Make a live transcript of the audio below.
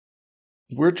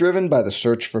We're driven by the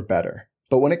search for better.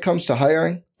 But when it comes to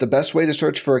hiring, the best way to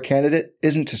search for a candidate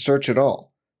isn't to search at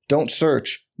all. Don't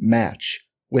search, match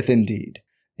with Indeed.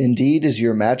 Indeed is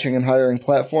your matching and hiring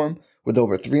platform with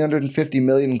over 350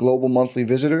 million global monthly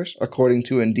visitors, according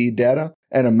to Indeed data,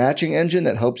 and a matching engine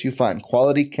that helps you find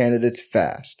quality candidates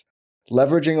fast.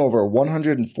 Leveraging over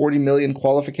 140 million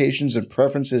qualifications and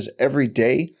preferences every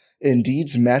day,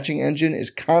 Indeed's matching engine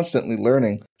is constantly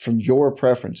learning from your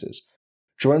preferences.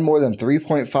 Join more than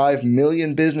 3.5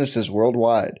 million businesses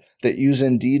worldwide that use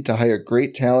Indeed to hire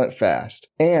great talent fast.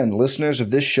 And listeners of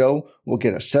this show will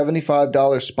get a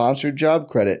 $75 sponsored job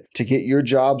credit to get your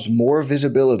jobs more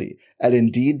visibility at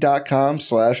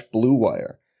Indeed.com/Blue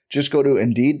Wire. Just go to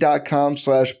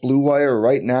Indeed.com/Blue Wire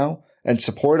right now and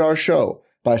support our show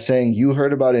by saying you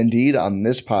heard about Indeed on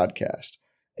this podcast.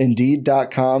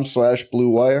 Indeed.com/Blue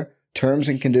Wire. Terms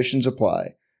and conditions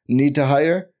apply. Need to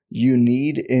hire? You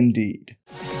need Indeed.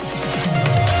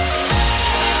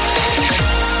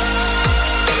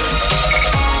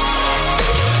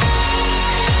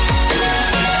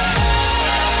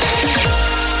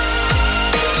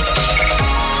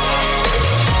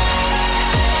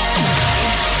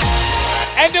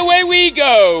 And away we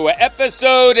go,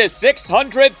 episode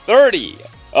 630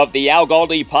 of the Al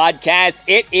Galdi podcast.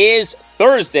 It is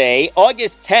Thursday,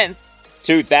 August 10th,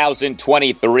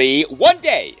 2023. One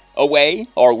day away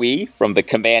are we from the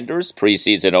Commanders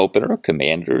preseason opener.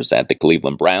 Commanders at the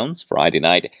Cleveland Browns Friday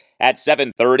night at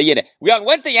 7:30. And we on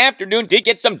Wednesday afternoon did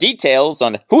get some details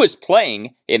on who is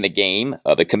playing in the game.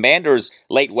 The Commanders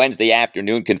late Wednesday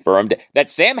afternoon confirmed that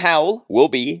Sam Howell will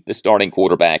be the starting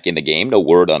quarterback in the game. No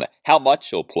word on how much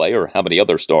he'll play or how many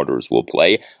other starters will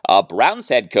play. Browns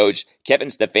head coach Kevin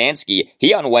Stefanski,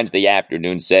 he on Wednesday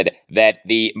afternoon said that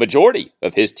the majority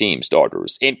of his team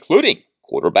starters, including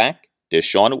quarterback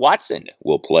Deshaun Watson,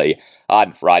 will play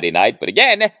on Friday night. But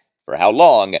again, for how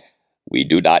long, we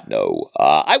do not know.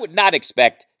 I would not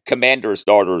expect Commander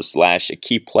starters /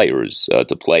 key players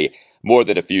to play more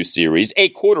than a few series, a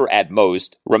quarter at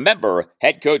most. Remember,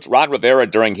 head coach Ron Rivera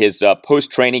during his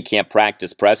post-training camp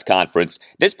practice press conference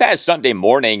this past Sunday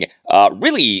morning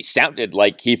really sounded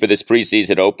like he, for this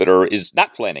preseason opener, is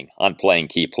not planning on playing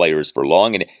key players for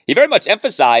long. And he very much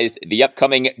emphasized the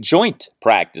upcoming joint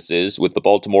practices with the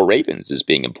Baltimore Ravens as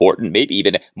being important, maybe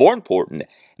even more important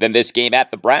than this game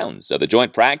at the Browns. So the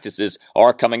joint practices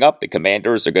are coming up. The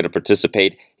Commanders are going to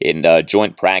participate in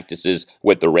joint practices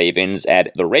with the Ravens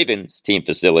at the Ravens team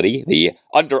facility, the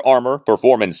Under Armour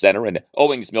Performance Center in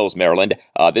Owings Mills, Maryland,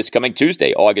 this coming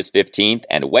Tuesday, August 15th,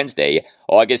 and Wednesday,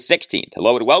 August 16th.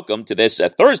 Hello and welcome to this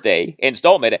Thursday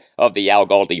installment of the Al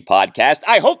Galdi podcast.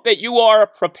 I hope that you are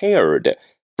prepared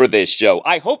for this show.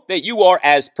 I hope that you are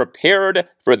as prepared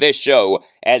for this show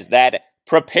as that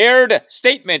prepared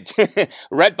statement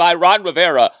read by Ron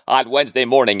Rivera on Wednesday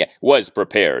morning was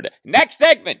prepared. Next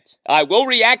segment, I will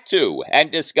react to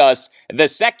and discuss the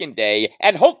second day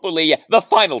and hopefully the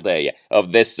final day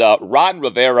of this Ron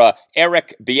Rivera,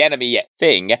 Eric Bieniemy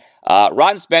thing.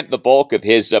 Ron spent the bulk of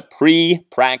his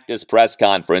pre-practice press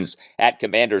conference at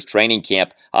Commanders training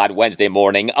camp on Wednesday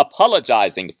morning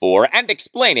apologizing for and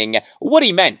explaining what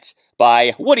he meant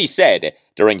by what he said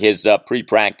during his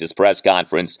pre-practice press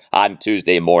conference on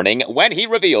Tuesday morning when he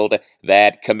revealed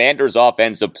that Commanders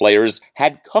offensive players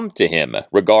had come to him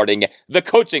regarding the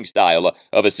coaching style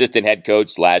of assistant head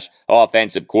coach /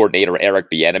 offensive coordinator Eric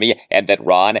Bieniemy, and that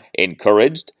Ron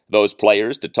encouraged those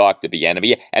players to talk to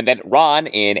Bieniemy, and then Ron,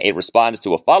 in a response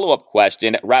to a follow-up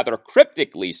question, rather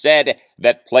cryptically said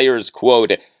that players,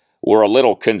 quote, were a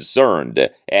little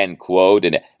concerned, end quote.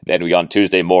 And then we on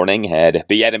Tuesday morning had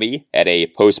Bieniemy at a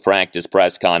post-practice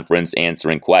press conference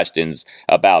answering questions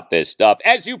about this stuff.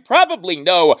 As you probably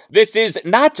know, this is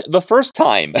not the first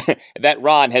time that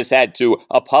Ron has had to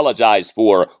apologize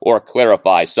for or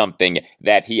clarify something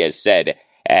that he has said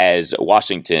as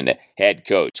Washington head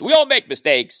coach. We all make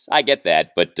mistakes, I get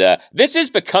that, but this is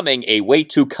becoming a way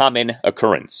too common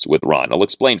occurrence with Ron. I'll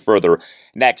explain further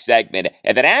next segment.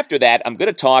 And then after that, I'm going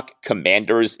to talk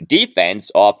Commanders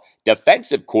defense off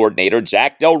defensive coordinator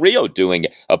Jack Del Rio doing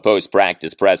a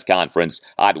post-practice press conference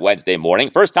on Wednesday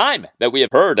morning. First time that we have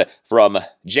heard from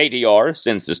JDR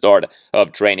since the start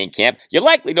of training camp. You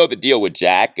likely know the deal with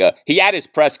Jack. He at his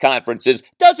press conferences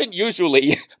doesn't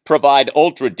usually provide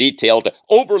ultra-detailed,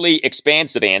 overly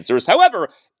expansive answers. However,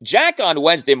 Jack on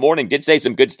Wednesday morning did say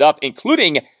some good stuff,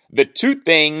 including the two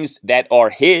things that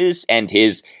are his and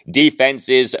his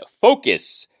defense's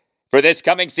focus for this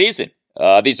coming season.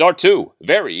 These are two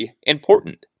very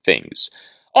important things.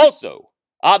 Also,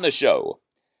 on the show,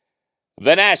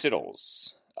 the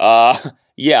Nationals.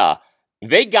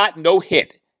 They got no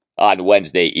hit on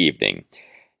Wednesday evening.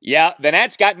 Yeah, the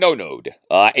Nats got no-no'd.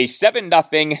 A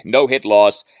 7-0 no-hit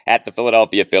loss at the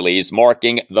Philadelphia Phillies,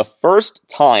 marking the first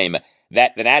time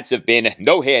that the Nats have been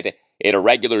no-hit in a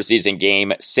regular season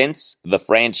game since the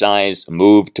franchise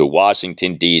moved to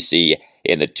Washington, D.C.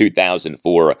 in the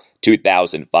 2004-2005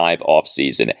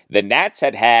 offseason. The Nats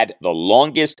had the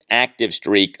longest active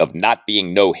streak of not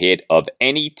being no-hit of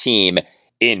any team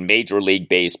in Major League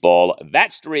Baseball.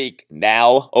 That streak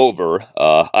now over.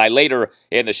 I later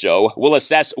in the show will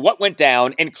assess what went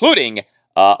down, including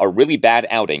a really bad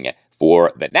outing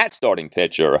for the Nats starting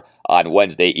pitcher on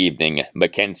Wednesday evening,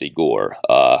 Mackenzie Gore.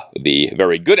 The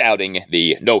very good outing,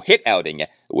 the no-hit outing,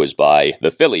 was by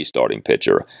the Phillies starting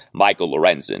pitcher, Michael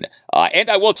Lorenzen. And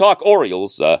I will talk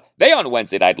Orioles. They on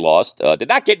Wednesday night lost. Did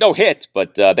not get no hit,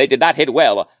 but they did not hit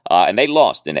well. And they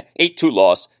lost an 8-2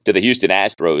 loss to the Houston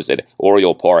Astros at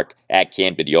Oriole Park at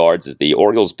Camden Yards as the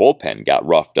Orioles bullpen got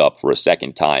roughed up for a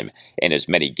second time in as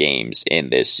many games in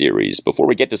this series. Before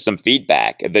we get to some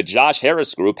feedback, the Josh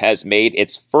Harris Group has made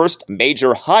its first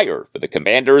major hire for the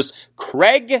Commanders.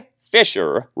 Craig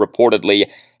Fisher, reportedly,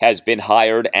 has been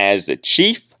hired as the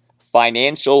Chief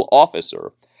Financial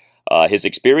Officer. His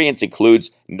experience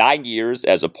includes 9 years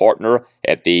as a partner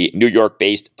at the New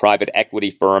York-based private equity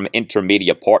firm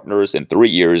Intermedia Partners and 3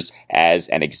 years as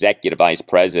an executive vice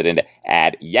president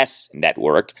at Yes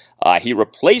Network. He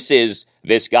replaces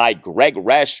this guy, Greg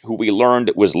Resch, who we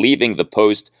learned was leaving the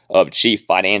post of Chief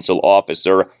Financial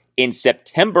Officer in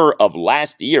September of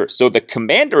last year. So the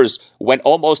Commanders went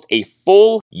almost a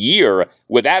full year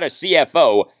without a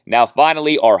CFO, now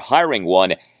finally are hiring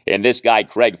one, and this guy,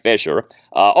 Craig Fisher.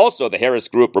 Also, the Harris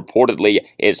Group reportedly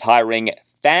is hiring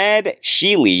Thad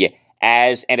Sheely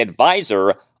as an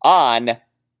advisor on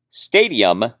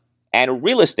stadium and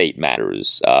real estate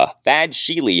matters. Thad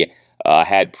Sheely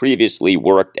had previously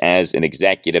worked as an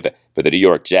executive for the New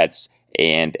York Jets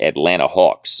and Atlanta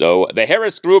Hawks. So the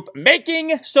Harris Group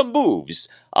making some moves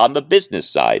on the business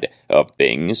side of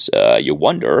things. You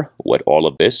wonder what all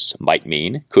of this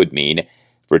could mean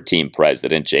for team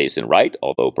president Jason Wright,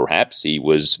 although perhaps he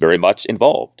was very much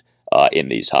involved in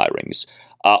these hirings.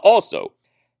 Also,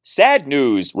 sad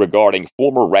news regarding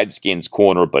former Redskins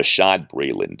corner Bashaud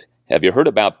Breeland. Have you heard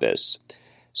about this?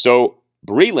 So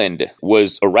Breeland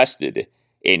was arrested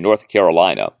in North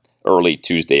Carolina early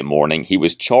Tuesday morning. He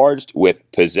was charged with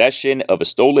possession of a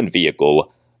stolen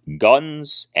vehicle,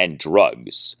 guns, and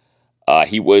drugs.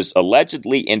 He was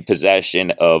allegedly in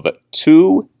possession of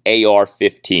 2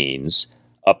 AR-15s,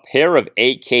 a pair of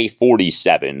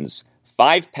AK-47s,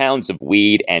 5 pounds of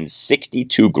weed, and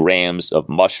 62 grams of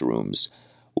mushrooms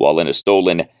while in a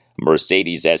stolen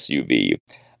Mercedes SUV.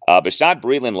 Bashaud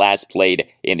Breeland last played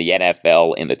in the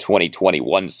NFL in the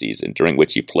 2021 season, during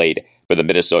which he played for the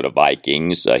Minnesota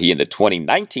Vikings. He, in the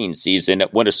 2019 season,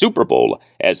 won a Super Bowl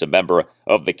as a member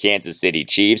of the Kansas City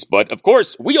Chiefs. But, of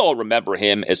course, we all remember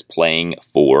him as playing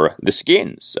for the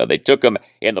Skins. They took him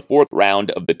in the 4th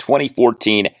round of the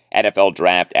 2014 NFL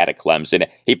Draft out of Clemson.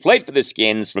 He played for the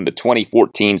Skins from the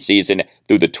 2014 season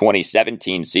through the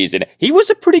 2017 season. He was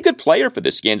a pretty good player for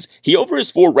the Skins. He, over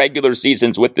his 4 regular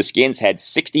seasons with the Skins, had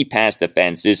 60 pass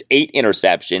defenses, 8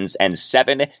 interceptions, and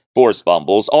 7 forced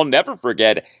fumbles. I'll never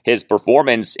forget his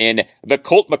performance in the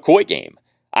Colt McCoy game.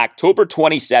 October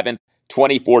 27th,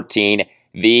 2014,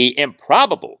 the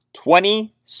improbable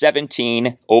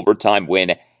 2017 overtime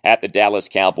win at the Dallas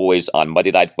Cowboys on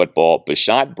Monday Night Football.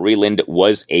 Bashaud Breeland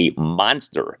was a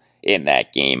monster in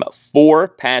that game. 4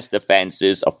 pass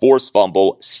defenses, a forced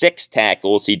fumble, 6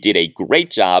 tackles. He did a great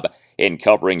job in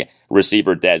covering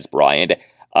receiver Dez Bryant.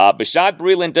 Bashaud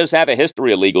Breeland does have a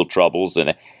history of legal troubles,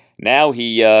 and now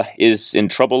he is in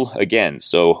trouble again.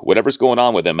 So whatever's going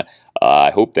on with him, I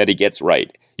hope that he gets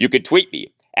right. You can tweet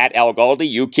me at Al Galdi.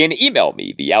 You can email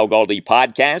me, the Al Galdi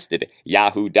podcast at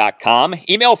yahoo.com.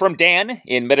 Email from Dan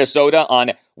in Minnesota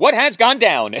on what has gone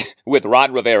down with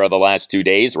Ron Rivera the last 2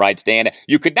 days. Writes Dan,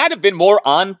 you could not have been more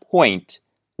on point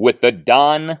with the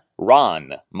Don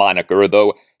Ron moniker,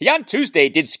 though he on Tuesday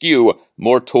did skew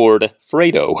more toward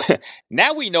Fredo.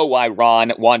 Now we know why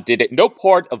Ron wanted no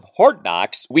part of Hard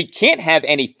Knocks. We can't have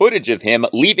any footage of him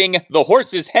leaving the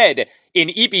horse's head in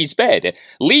EB's bed.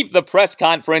 Leave the press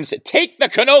conference. Take the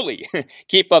cannoli.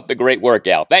 Keep up the great work,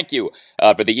 Al. Thank you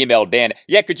for the email, Dan.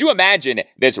 Yeah, could you imagine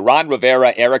this Ron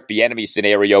Rivera, Eric Bieniemy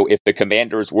scenario if the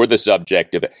Commanders were the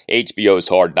subject of HBO's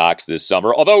Hard Knocks this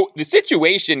summer? Although the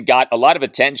situation got a lot of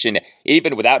attention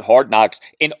even without Hard Knocks.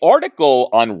 An article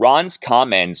on Ron's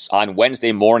comments on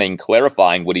Wednesday morning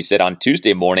clarifying what he said on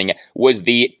Tuesday morning was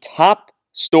the top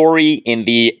story in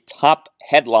the top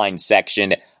headline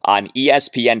section on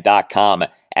ESPN.com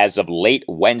as of late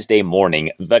Wednesday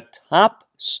morning. The top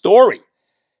story.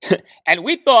 And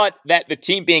we thought that the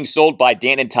team being sold by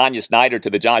Dan and Tanya Snyder to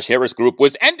the Josh Harris Group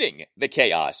was ending the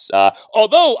chaos.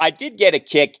 Although I did get a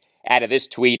kick out of this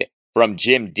tweet from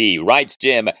Jim D. Writes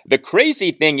Jim, the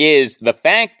crazy thing is the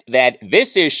fact that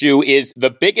this issue is the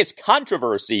biggest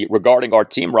controversy regarding our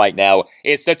team right now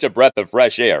is such a breath of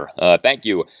fresh air. Thank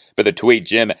you for the tweet,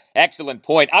 Jim. Excellent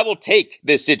point. I will take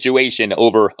this situation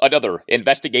over another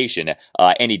investigation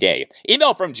any day.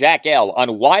 Email from Jack L.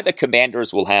 on why the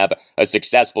Commanders will have a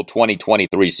successful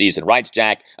 2023 season. Writes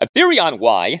Jack, a theory on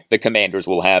why the Commanders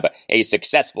will have a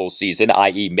successful season,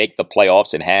 i.e. make the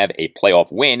playoffs and have a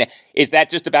playoff win, is that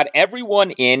just about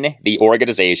everyone in the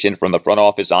organization from the front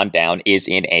office on down is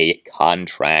in a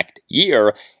contract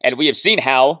year. And we have seen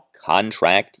how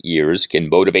contract years can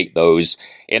motivate those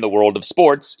in the world of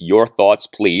sports. Your thoughts,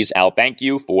 please. Al, thank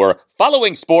you for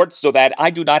following sports so that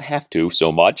I do not have to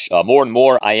so much. More and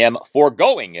more, I am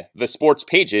foregoing the sports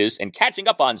pages and catching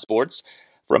up on sports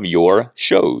from your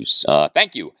shows.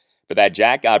 Thank you for that,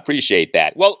 Jack. I appreciate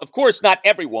that. Well, of course, not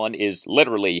everyone is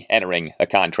literally entering a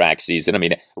contract season. I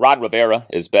mean, Ron Rivera,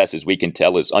 as best as we can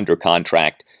tell, is under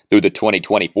contract through the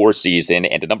 2024 season,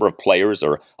 and a number of players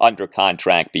are under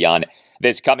contract beyond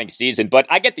this coming season. But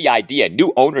I get the idea.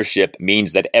 New ownership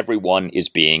means that everyone is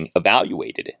being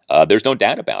evaluated. There's no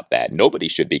doubt about that. Nobody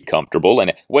should be comfortable.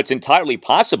 And what's entirely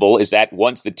possible is that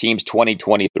once the team's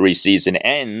 2023 season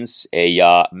ends,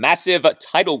 a massive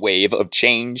tidal wave of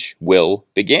change will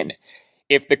begin.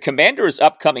 If the Commanders'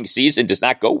 upcoming season does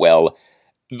not go well,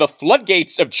 the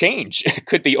floodgates of change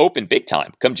could be open big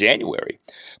time come January.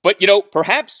 But,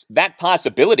 perhaps that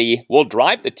possibility will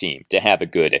drive the team to have a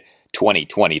good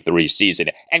 2023 season.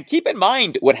 And keep in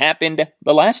mind what happened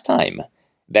the last time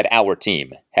that our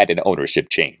team had an ownership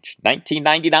change.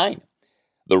 1999.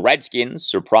 The Redskins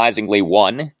surprisingly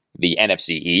won the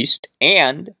NFC East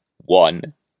and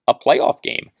won a playoff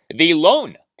game. The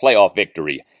lone playoff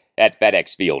victory at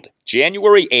FedEx Field.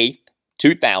 January 8th,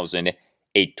 2000,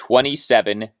 a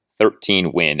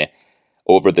 27-13 win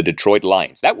over the Detroit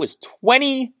Lions. That was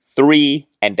 23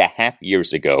 and a half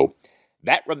years ago.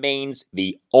 That remains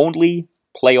the only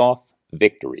playoff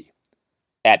victory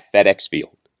at FedEx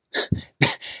Field.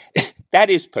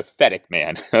 That is pathetic,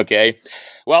 man, okay?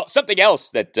 Well, something else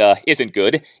that isn't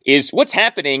good is what's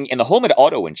happening in the home and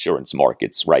auto insurance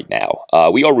markets right now.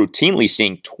 We are routinely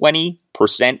seeing 20%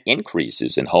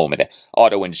 increases in home and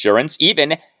auto insurance,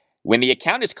 even when the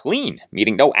account is clean,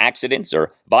 meaning no accidents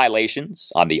or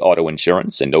violations on the auto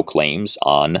insurance and no claims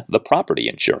on the property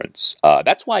insurance.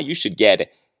 That's why you should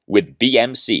get with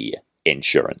BMC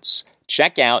Insurance.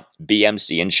 Check out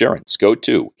BMC Insurance. Go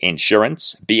to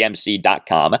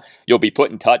insurancebmc.com. You'll be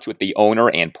put in touch with the owner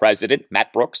and president,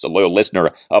 Matt Brooks, a loyal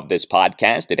listener of this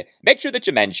podcast. And make sure that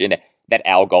you mention that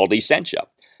Al Galdi sent you.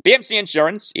 BMC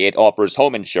Insurance, it offers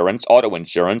home insurance, auto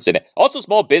insurance, and also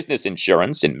small business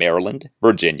insurance in Maryland,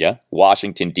 Virginia,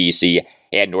 Washington, D.C.,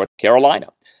 and North Carolina.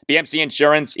 BMC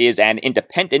Insurance is an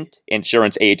independent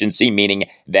insurance agency, meaning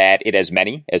that it has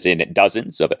many, as in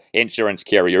dozens, of insurance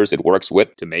carriers it works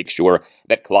with to make sure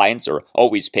that clients are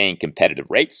always paying competitive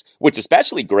rates. What's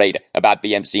especially great about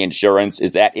BMC Insurance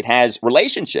is that it has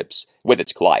relationships with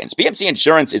its clients. BMC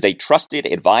Insurance is a trusted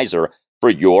advisor for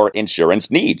your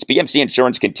insurance needs. BMC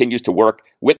Insurance continues to work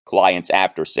with clients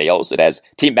after sales. It has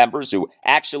team members who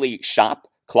actually shop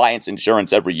clients'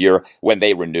 insurance every year when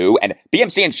they renew, and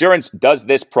BMC Insurance does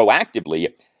this proactively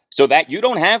so that you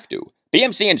don't have to.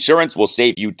 BMC Insurance will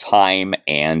save you time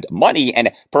and money,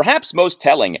 and perhaps most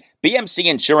telling, BMC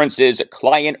Insurance's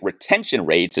client retention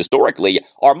rates historically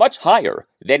are much higher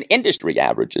than industry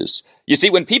averages. You see,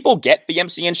 when people get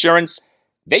BMC Insurance,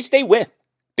 they stay with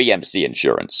BMC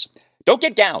Insurance. Don't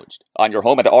get gouged on your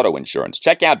home and auto insurance.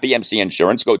 Check out BMC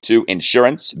Insurance. Go to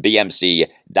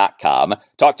insurancebmc.com.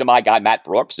 Talk to my guy, Matt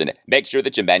Brooks, and make sure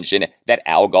that you mention that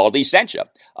Al Galdi sent you.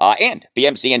 And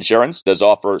BMC Insurance does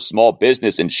offer small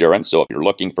business insurance. So if you're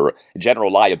looking for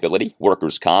general liability,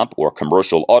 workers' comp, or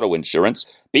commercial auto insurance,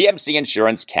 BMC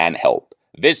Insurance can help.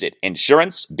 Visit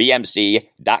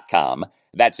insurancebmc.com.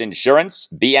 That's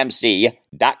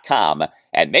insurancebmc.com.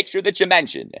 And make sure that you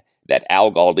mention that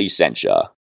Al Galdi sent you.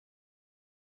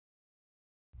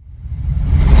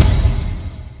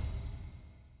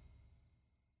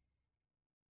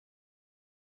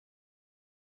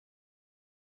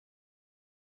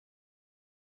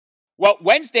 Well,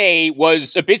 Wednesday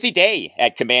was a busy day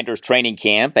at Commanders training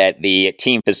camp at the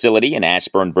team facility in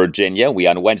Ashburn, Virginia. We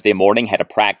on Wednesday morning had a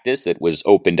practice that was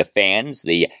open to fans.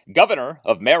 The governor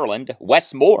of Maryland,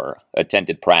 Wes Moore,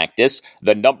 attended practice.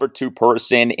 The number 2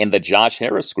 person in the Josh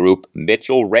Harris group,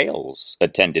 Mitchell Rales,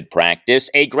 attended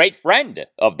practice. A great friend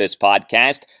of this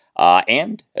podcast,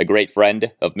 and a great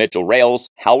friend of Mitchell Rails,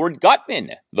 Howard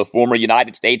Gutman, the former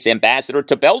United States ambassador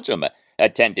to Belgium,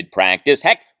 attended practice.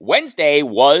 Heck, Wednesday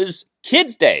was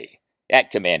Kids Day at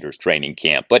Commanders training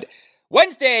camp. But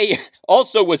Wednesday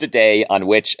also was a day on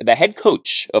which the head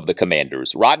coach of the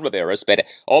Commanders, Ron Rivera, spent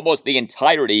almost the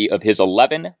entirety of his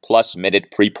 11-plus minute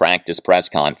pre-practice press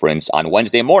conference on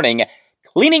Wednesday morning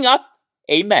cleaning up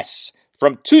a mess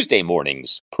from Tuesday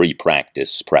morning's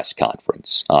pre-practice press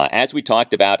conference. As we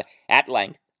talked about at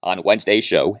length on Wednesday's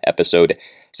show, episode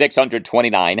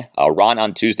 629, Ron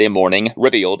on Tuesday morning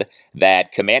revealed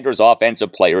that Commanders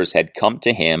offensive players had come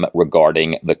to him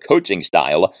regarding the coaching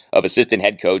style of assistant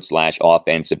head coach /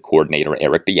 offensive coordinator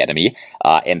Eric Bieniemy,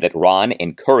 and that Ron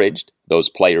encouraged those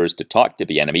players to talk to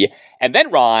Bieniemy. And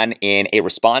then Ron, in a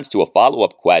response to a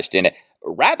follow-up question,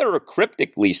 rather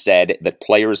cryptically said that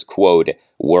players, quote,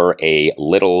 were a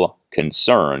little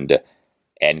concerned,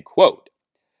 end quote.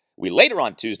 We later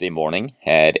on Tuesday morning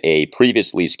had a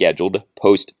previously scheduled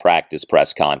post-practice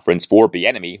press conference for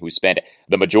Bieniemy, who spent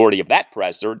the majority of that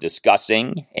presser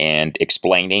discussing and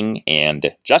explaining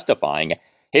and justifying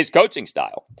his coaching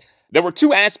style. There were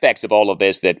two aspects of all of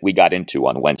this that we got into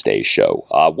on Wednesday's show.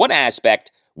 One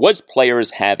aspect was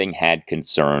players having had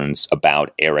concerns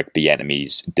about Eric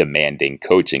Bieniemy's demanding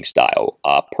coaching style.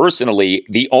 Personally,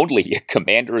 the only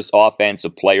Commanders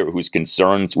offensive player whose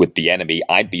concerns with Bieniemy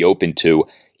I'd be open to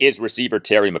is receiver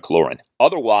Terry McLaurin.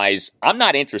 Otherwise, I'm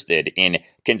not interested in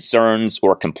concerns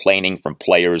or complaining from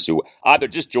players who either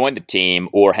just joined the team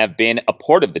or have been a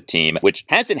part of the team, which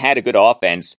hasn't had a good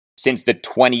offense since the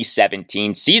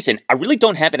 2017 season. I really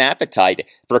don't have an appetite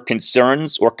for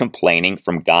concerns or complaining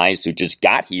from guys who just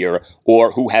got here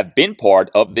or who have been part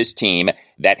of this team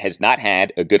that has not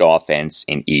had a good offense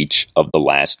in each of the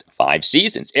last 5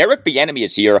 seasons. Eric Bieniemy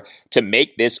is here to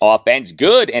make this offense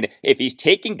good, and if he's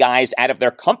taking guys out of their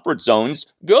comfort zones,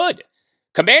 good.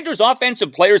 Commanders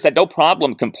offensive players had no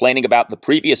problem complaining about the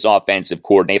previous offensive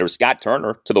coordinator, Scott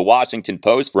Turner, to the Washington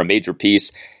Post for a major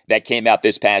piece that came out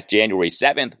this past January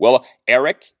 7th. Well,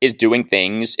 Eric is doing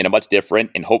things in a much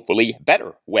different and hopefully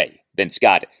better way than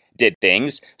Scott did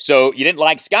things. So you didn't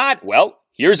like Scott? Well,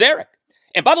 here's Eric.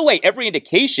 And by the way, every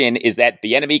indication is that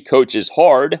Bieniemy coaches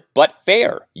hard but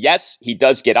fair. Yes, he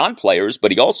does get on players,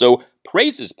 but he also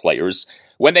praises players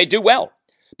when they do well.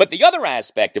 But the other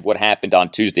aspect of what happened on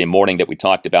Tuesday morning that we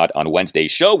talked about on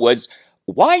Wednesday's show was,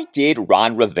 why did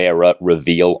Ron Rivera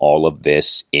reveal all of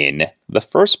this in the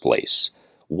first place?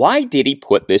 Why did he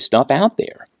put this stuff out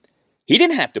there? He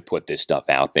didn't have to put this stuff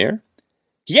out there.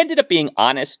 He ended up being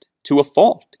honest to a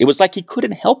fault. It was like he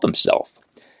couldn't help himself.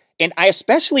 And I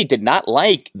especially did not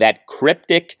like that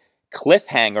cryptic,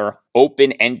 cliffhanger,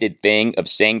 open-ended thing of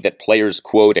saying that players,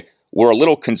 quote, were a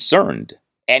little concerned,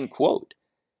 end quote.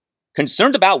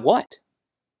 Concerned about what?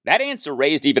 That answer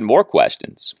raised even more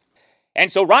questions.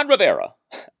 And so Ron Rivera,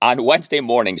 on Wednesday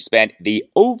morning, spent the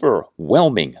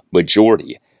overwhelming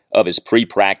majority of his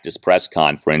pre-practice press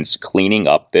conference cleaning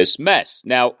up this mess.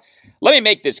 Now, let me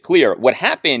make this clear. What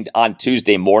happened on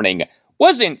Tuesday morning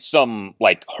wasn't some,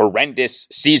 horrendous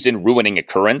season-ruining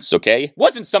occurrence, okay?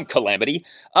 Wasn't some calamity.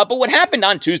 But what happened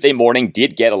on Tuesday morning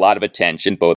did get a lot of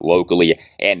attention, both locally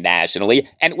and nationally.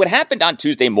 And what happened on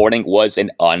Tuesday morning was an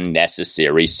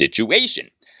unnecessary situation.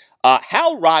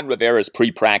 How Ron Rivera's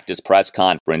pre-practice press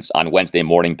conference on Wednesday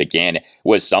morning began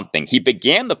was something. He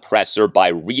began the presser by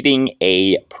reading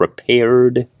a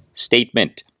prepared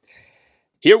statement.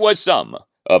 Here was some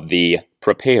of the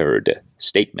prepared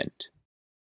statement.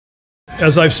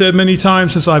 As I've said many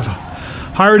times since I've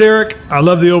hired Eric, I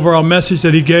love the overall message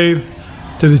that he gave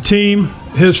to the team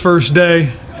his first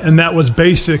day, and that was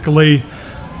basically,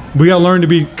 we got to learn to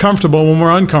be comfortable when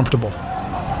we're uncomfortable.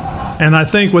 And I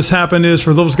think what's happened is,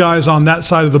 for those guys on that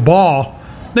side of the ball,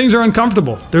 things are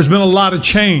uncomfortable. There's been a lot of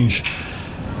change.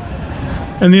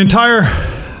 And the entire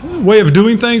way of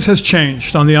doing things has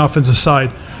changed on the offensive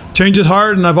side. Change is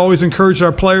hard, and I've always encouraged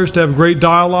our players to have great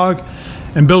dialogue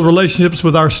and build relationships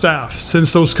with our staff.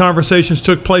 Since those conversations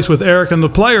took place with Eric and the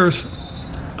players,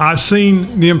 I've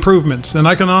seen the improvements. And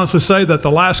I can honestly say that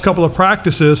the last couple of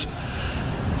practices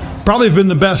probably have been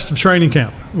the best of training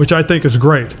camp, which I think is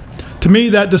great. To me,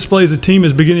 that displays the team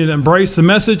is beginning to embrace the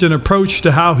message and approach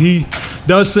to how he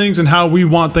does things and how we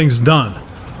want things done.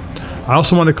 I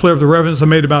also want to clear up the reference I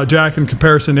made about Jack in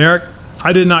comparison to Eric.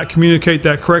 I did not communicate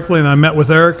that correctly, and I met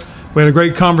with Eric. We had a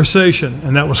great conversation,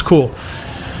 and that was cool.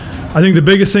 I think the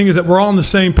biggest thing is that we're all on the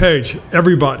same page,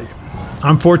 everybody.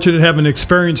 I'm fortunate to have an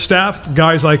experienced staff,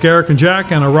 guys like Eric and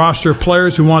Jack, and a roster of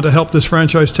players who want to help this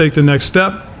franchise take the next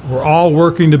step. We're all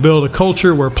working to build a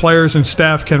culture where players and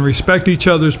staff can respect each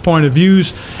other's point of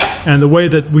views and the way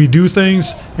that we do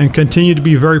things and continue to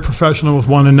be very professional with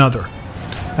one another.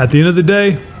 At the end of the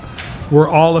day, we're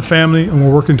all a family and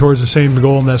we're working towards the same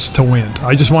goal, and that's to win.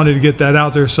 I just wanted to get that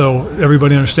out there so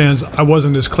everybody understands I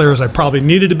wasn't as clear as I probably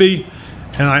needed to be,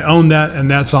 and I own that,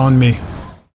 and that's on me.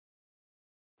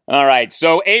 All right,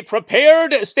 so a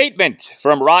prepared statement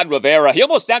from Ron Rivera. He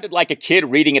almost sounded like a kid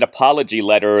reading an apology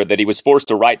letter that he was forced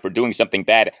to write for doing something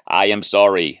bad. I am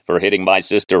sorry for hitting my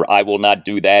sister. I will not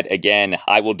do that again.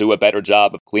 I will do a better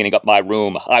job of cleaning up my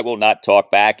room. I will not talk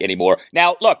back anymore.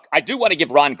 Now, look, I do want to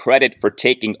give Ron credit for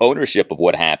taking ownership of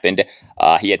what happened.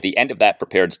 He, at the end of that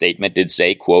prepared statement, did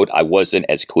say, quote, I wasn't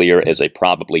as clear as I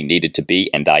probably needed to be,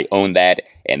 and I own that,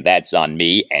 and that's on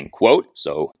me, end quote.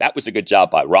 So that was a good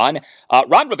job by Ron.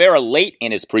 Ron Rivera, late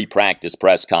in his pre-practice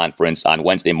press conference on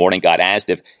Wednesday morning, got asked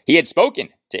if he had spoken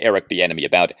to Eric Bieniemy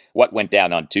about what went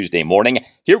down on Tuesday morning.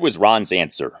 Here was Ron's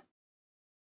answer.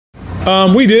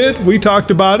 We did. We talked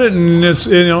about it, and it's,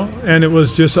 and it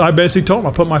was just, I basically told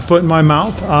him, I put my foot in my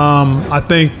mouth. I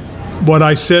think what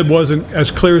I said wasn't as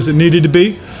clear as it needed to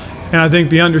be, and I think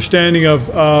the understanding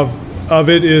of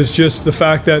it is just the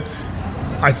fact that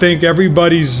I think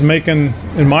everybody's making,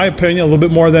 in my opinion, a little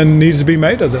bit more than needs to be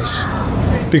made of this.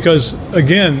 Because,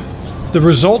 again, the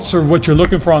results are what you're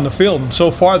looking for on the field. And so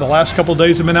far, the last couple of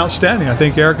days have been outstanding. I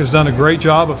think Eric has done a great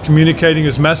job of communicating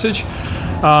his message.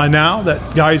 Now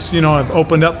that guys, have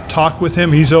opened up, talked with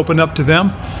him, he's opened up to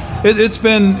them. It's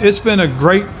been a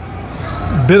great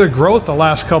bit of growth the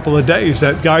last couple of days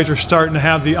that guys are starting to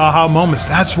have the aha moments.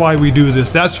 That's why we do this.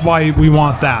 That's why we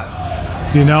want that.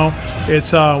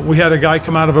 It's we had a guy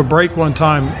come out of a break one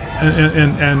time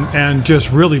and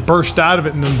just really burst out of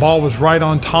it, and the ball was right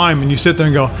on time, and you sit there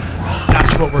and go,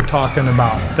 that's what we're talking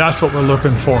about. That's what we're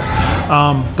looking for.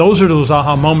 Those are those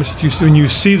aha moments that you see when you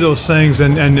see those things,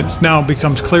 and it now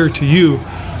becomes clear to you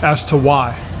as to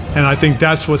why. And I think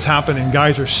that's what's happening.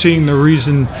 Guys are seeing the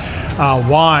reason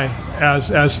why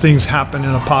as things happen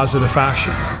in a positive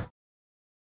fashion.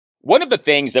 One of the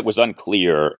things that was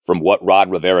unclear from what Ron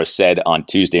Rivera said on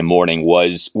Tuesday morning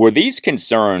were these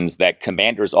concerns that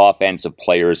Commanders' offensive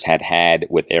players had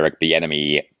with Eric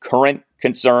Bieniemy current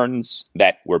concerns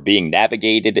that were being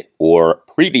navigated or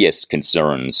previous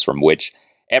concerns from which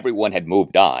everyone had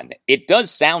moved on? It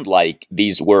does sound like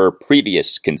these were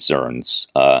previous concerns.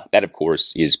 That, of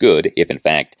course, is good if, in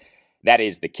fact, that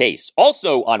is the case.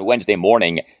 Also on Wednesday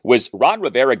morning was Ron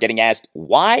Rivera getting asked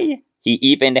why he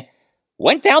even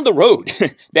went down the road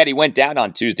that he went down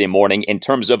on Tuesday morning in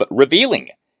terms of revealing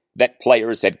that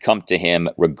players had come to him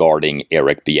regarding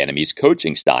Eric Bieniemy's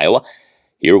coaching style.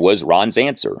 Here was Ron's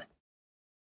answer.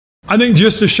 I think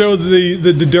just to show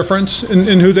the difference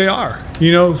in who they are.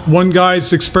 One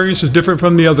guy's experience is different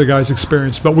from the other guy's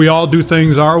experience, but we all do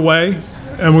things our way,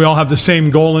 and we all have the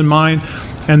same goal in mind,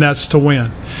 and that's to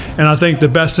win. And I think the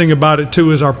best thing about it,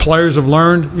 too, is our players have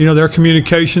learned, their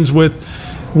communications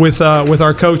with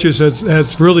our coaches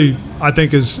has really, I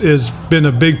think, is been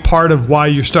a big part of why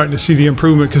you're starting to see the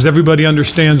improvement, because everybody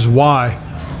understands why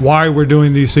we're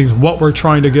doing these things, what we're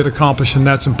trying to get accomplished, and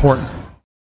that's important.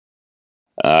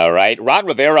 All right. Ron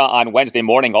Rivera on Wednesday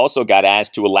morning also got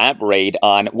asked to elaborate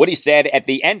on what he said at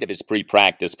the end of his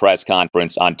pre-practice press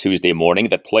conference on Tuesday morning,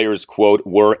 that players, quote,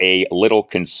 were a little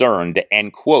concerned,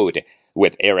 end quote,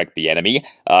 with Eric Bieniemy.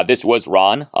 This was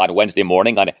Ron on Wednesday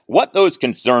morning on what those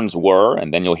concerns were,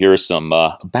 and then you'll hear some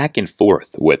back and forth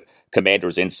with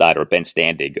Commanders insider Ben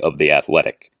Standig of The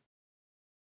Athletic.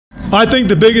 I think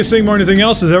the biggest thing more than anything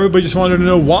else is everybody just wanted to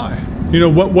know why.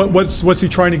 What's he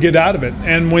trying to get out of it?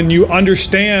 And when you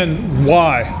understand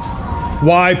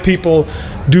why people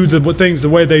do the things the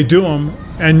way they do them,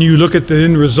 and you look at the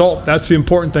end result, that's the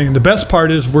important thing. And the best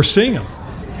part is we're seeing them.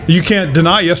 You can't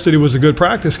deny yesterday was a good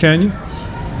practice, can you?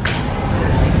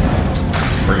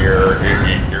 For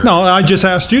your No, I just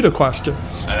asked you the question.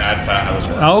 That's how it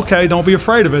was. Okay, don't be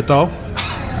afraid of it, though.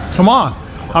 Come on.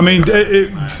 I mean,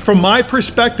 from my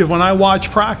perspective, when I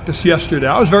watched practice yesterday,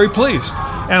 I was very pleased.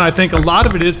 And I think a lot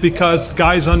of it is because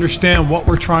guys understand what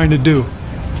we're trying to do.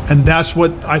 And that's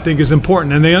what I think is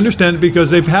important. And they understand it because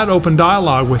they've had open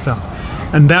dialogue with them.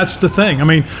 And that's the thing. I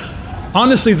mean,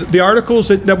 honestly, the articles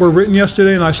that were written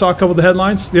yesterday, and I saw a couple of the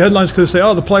headlines could say,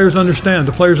 oh, the players understand.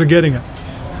 The players are getting it.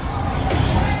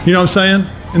 You know what I'm saying?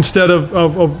 Instead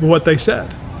of what they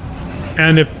said.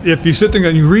 And if you sit there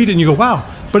and you read it and you go,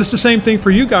 wow. But it's the same thing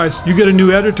for you guys. You get a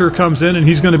new editor comes in and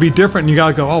he's going to be different, and you got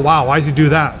to go, oh, wow, why does he do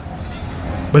that?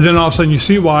 But then all of a sudden you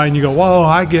see why, and you go, whoa,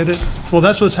 I get it. Well,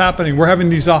 that's what's happening. We're having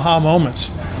these aha moments.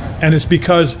 And it's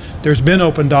because there's been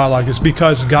open dialogue. It's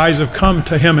because guys have come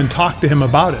to him and talked to him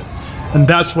about it. And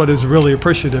that's what is really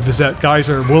appreciative, is that guys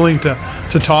are willing to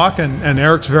talk. And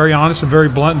Eric's very honest and very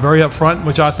blunt and very upfront,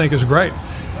 which I think is great.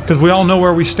 Because we all know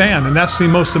where we stand, and that's the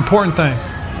most important thing.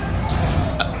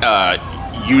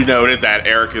 You noted that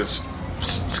Eric is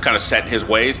kind of set in his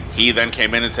ways. He then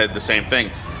came in and said the same thing.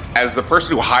 As the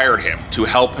person who hired him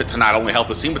to not only help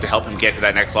the team, but to help him get to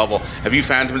that next level, have you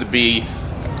found him to be,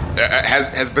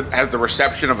 has the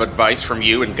reception of advice from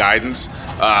you and guidance,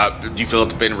 do you feel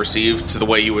it's been received to the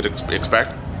way you would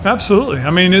expect? Absolutely.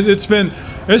 I mean, it's been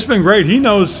great. He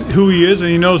knows who he is, and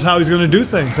he knows how he's going to do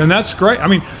things, and that's great. I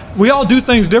mean, we all do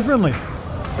things differently.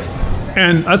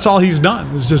 And that's all he's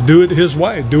done, is just do it his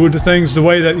way, do the things the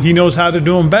way that he knows how to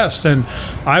do them best. And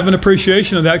I have an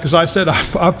appreciation of that, because I said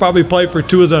I've probably played for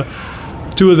two of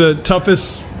the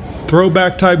toughest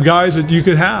throwback type guys that you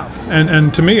could have.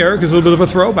 And to me, Eric is a little bit of a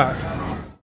throwback.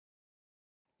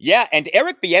 Yeah, and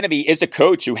Eric Bieniemy is a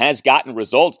coach who has gotten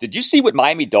results. Did you see what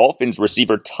Miami Dolphins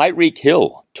receiver Tyreek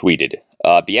Hill tweeted?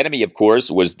 Bieniemy, of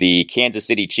course, was the Kansas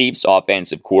City Chiefs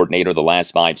offensive coordinator the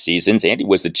last 5 seasons, and he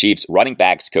was the Chiefs running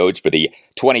backs coach for the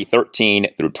 2013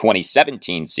 through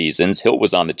 2017 seasons. Hill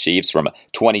was on the Chiefs from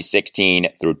 2016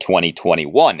 through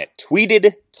 2021.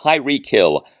 Tweeted Tyreek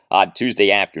Hill on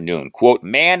Tuesday afternoon, quote,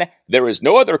 "Man, there is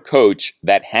no other coach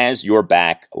that has your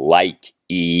back like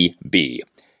EB.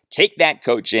 Take that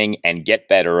coaching and get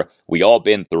better. We all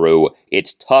been through.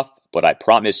 It's tough, but I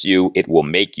promise you it will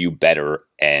make you better,"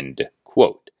 end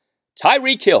quote.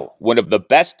 Tyreek Hill, one of the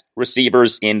best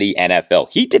receivers in the NFL.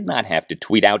 He did not have to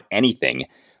tweet out anything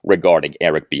regarding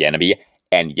Eric Bieniemy,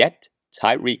 and yet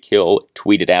Tyreek Hill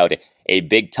tweeted out a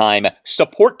big-time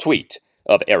support tweet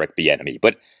of Eric Bieniemy.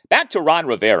 But back to Ron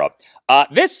Rivera.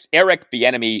 This Eric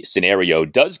Bieniemy scenario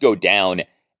does go down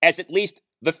as at least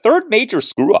the third major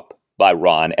screw-up by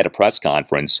Ron at a press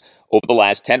conference over the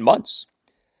last 10 months.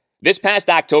 This past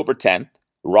October 10th,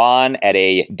 Ron, at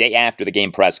a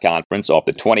day-after-the-game press conference off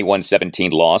the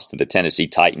 21-17 loss to the Tennessee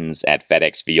Titans at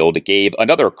FedEx Field, gave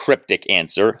another cryptic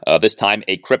answer, this time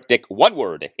a cryptic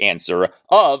one-word answer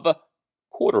of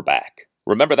quarterback.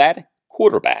 Remember that?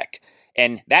 Quarterback.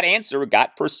 And that answer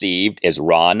got perceived as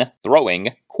Ron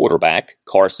throwing quarterback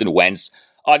Carson Wentz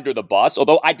under the bus,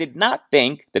 although I did not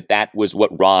think that was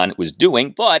what Ron was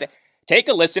doing, but take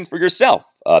a listen for yourself.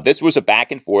 This was a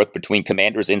back and forth between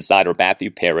Commanders insider Matthew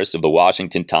Paris of the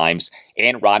Washington Times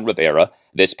and Ron Rivera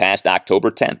this past October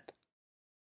 10th.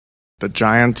 The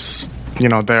Giants,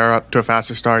 they're up to a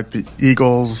faster start. The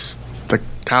Eagles, the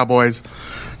Cowboys,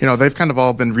 they've kind of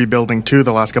all been rebuilding too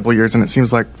the last couple of years, and it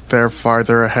seems like they're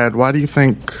farther ahead. Why do you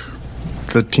think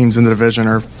the teams in the division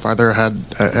are farther ahead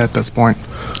at this point?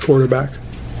 Quarterback.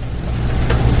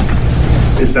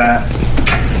 Is that...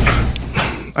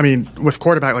 I mean, with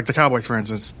quarterback, like the Cowboys, for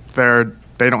instance,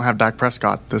 they don't have Dak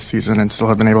Prescott this season and still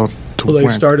have been able to win. They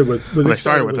started with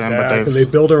him, but they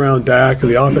built around Dak,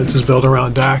 and the offense is built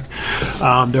around Dak.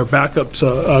 Their backup's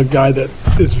a guy that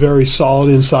is very solid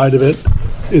inside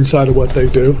of what they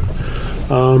do.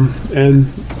 And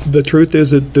the truth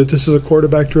is that this is a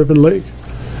quarterback-driven league.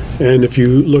 And if you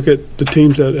look at the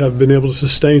teams that have been able to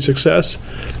sustain success,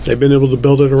 they've been able to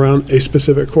build it around a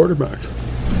specific quarterback.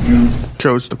 You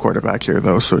chose the quarterback here,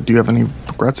 though, so do you have any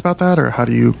regrets about that, or how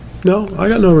do you... No, I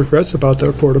got no regrets about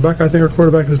their quarterback. I think our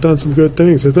quarterback has done some good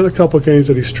things. There's been a couple of games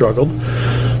that he struggled.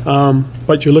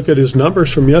 But you look at his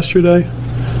numbers from yesterday,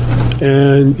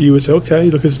 and you would say, okay,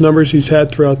 you look at his numbers he's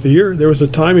had throughout the year. There was a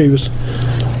time he was,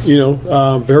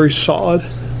 very solid.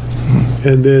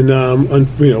 And then,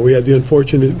 we had the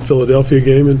unfortunate Philadelphia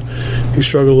game, and he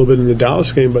struggled a little bit in the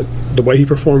Dallas game. But the way he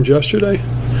performed yesterday,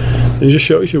 it just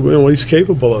shows you what he's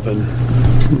capable of. And,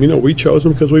 we chose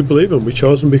him because we believe him. We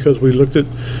chose him because we looked at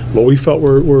what we felt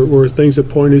were things that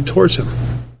pointed towards him.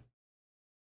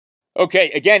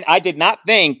 Okay, again, I did not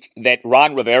think that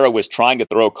Ron Rivera was trying to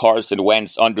throw Carson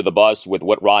Wentz under the bus with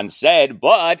what Ron said,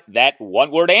 but that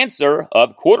one-word answer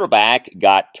of quarterback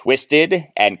got twisted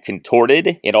and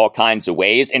contorted in all kinds of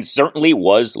ways and certainly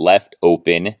was left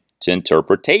open to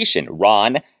interpretation.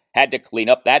 Ron had to clean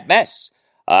up that mess.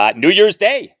 New Year's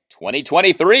Day,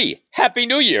 2023. Happy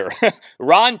New Year.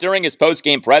 Ron, during his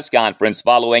post-game press conference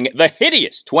following the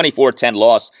hideous 24-10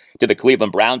 loss to the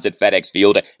Cleveland Browns at FedEx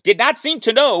Field, did not seem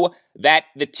to know that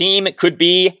the team could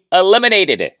be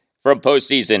eliminated from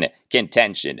postseason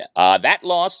contention. That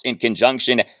loss in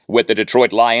conjunction with the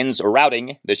Detroit Lions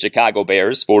routing the Chicago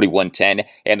Bears 41-10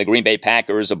 and the Green Bay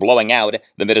Packers blowing out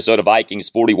the Minnesota Vikings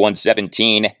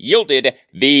 41-17 yielded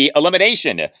the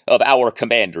elimination of our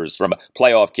Commanders from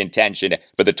playoff contention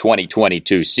for the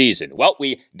 2022 season. Well,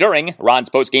 we, during Ron's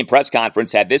postgame press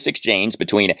conference, had this exchange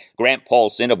between Grant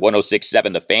Paulson of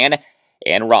 106.7 The Fan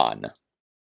and Ron.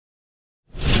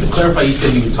 To clarify, you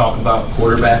said you would talk about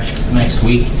quarterback next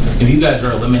week. If you guys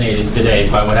are eliminated today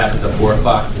by what happens at 4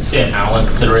 o'clock, is Sam Howell in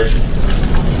consideration?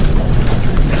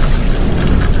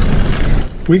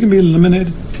 We can be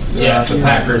eliminated. Yeah, if the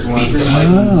Packers beat the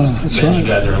Vikings, then you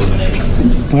guys are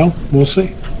eliminated. Well, we'll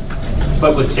see.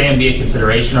 But would Sam be a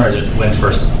consideration, or is it wins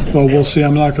first? Well, we'll see.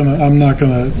 I'm not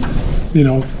gonna,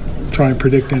 try and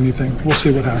predict anything. We'll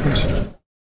see what happens.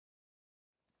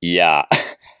 Yeah.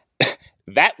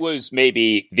 That was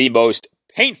maybe the most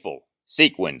painful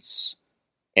sequence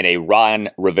in a Ron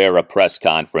Rivera press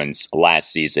conference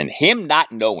last season. Him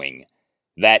not knowing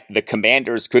that the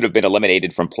Commanders could have been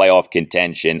eliminated from playoff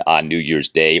contention on New Year's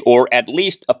Day, or at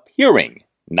least appearing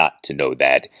not to know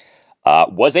that,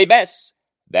 was a mess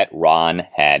that Ron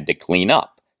had to clean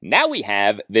up. Now we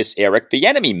have this Eric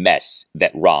Bieniemy mess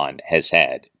that Ron has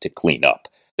had to clean up.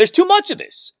 There's too much of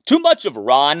this. Too much of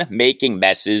Ron making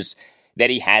messes that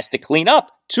he has to clean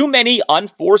up. Too many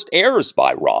unforced errors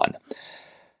by Ron.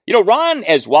 Ron,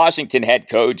 as Washington head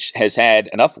coach, has had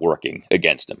enough working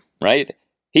against him, right?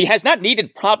 He has not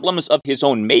needed problems of his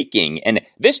own making, and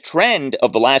this trend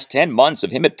of the last 10 months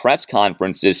of him at press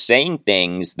conferences saying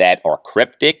things that are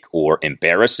cryptic or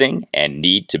embarrassing and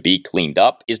need to be cleaned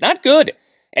up is not good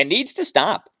and needs to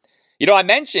stop. I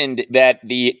mentioned that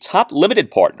the top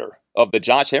limited partner of the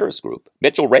Josh Harris group,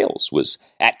 Mitchell Rales, was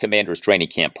at Commanders training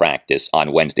camp practice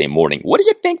on Wednesday morning. What do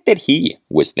you think that he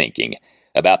was thinking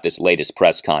about this latest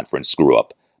press conference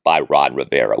screw-up by Ron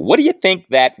Rivera? What do you think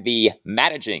that the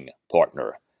managing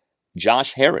partner,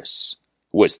 Josh Harris,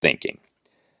 was thinking?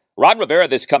 Ron Rivera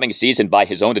this coming season, by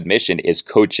his own admission, is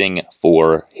coaching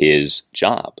for his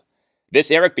job.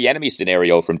 This Eric Bieniemy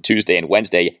scenario from Tuesday and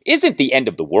Wednesday isn't the end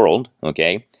of the world,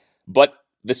 okay? But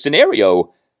the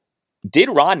scenario did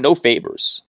Ron no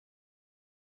favors.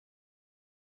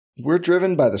 We're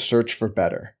driven by the search for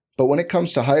better. But when it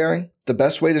comes to hiring, the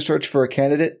best way to search for a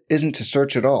candidate isn't to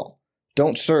search at all.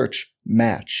 Don't search,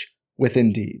 match with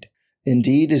Indeed.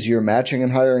 Indeed is your matching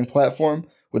and hiring platform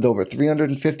with over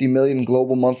 350 million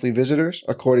global monthly visitors,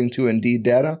 according to Indeed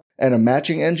data, and a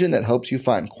matching engine that helps you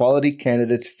find quality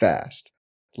candidates fast.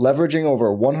 Leveraging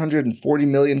over 140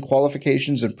 million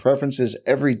qualifications and preferences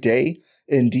every day,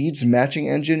 Indeed's matching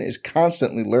engine is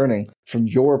constantly learning from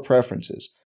your preferences.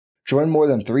 Join more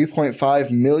than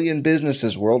 3.5 million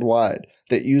businesses worldwide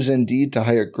that use Indeed to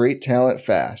hire great talent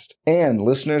fast. And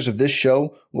listeners of this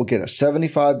show will get a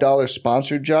 $75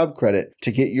 sponsored job credit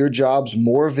to get your jobs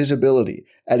more visibility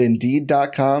at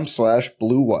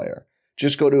Indeed.com/Blue Wire.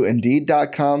 Just go to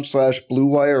Indeed.com/Blue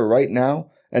Wire right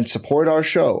now and support our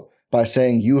show by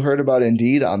saying you heard about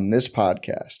Indeed on this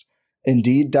podcast.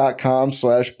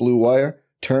 Indeed.com/Blue Wire.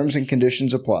 Terms and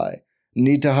conditions apply.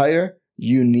 Need to hire?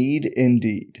 You need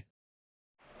Indeed.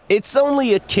 It's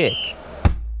only a kick,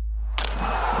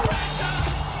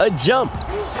 a jump,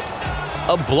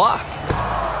 a block.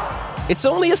 It's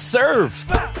only a serve.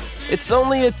 It's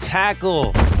only a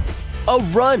tackle, a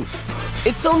run.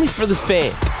 It's only for the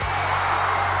fans.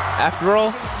 After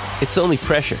all, it's only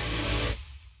pressure.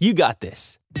 You got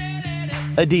this.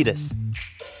 Adidas.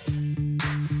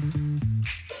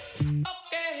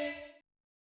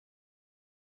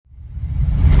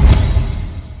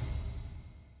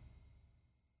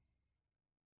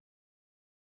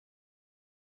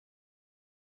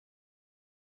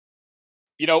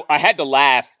 I had to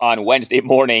laugh on Wednesday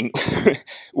morning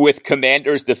with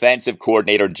Commanders defensive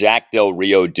coordinator Jack Del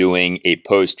Rio doing a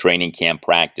post-training camp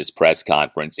practice press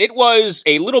conference. It was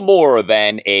a little more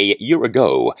than a year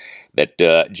ago that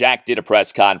Jack did a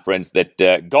press conference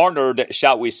that garnered,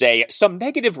 shall we say, some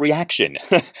negative reaction.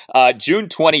 June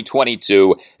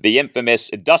 2022, the infamous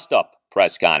dust-up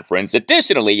press conference.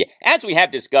 Additionally, as we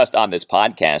have discussed on this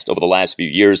podcast over the last few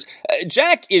years,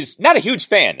 Jack is not a huge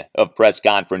fan of press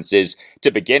conferences to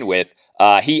begin with.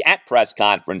 He, at press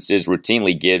conferences,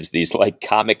 routinely gives these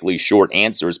comically short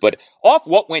answers. But off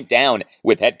what went down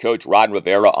with head coach Ron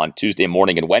Rivera on Tuesday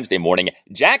morning and Wednesday morning,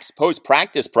 Jack's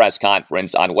post-practice press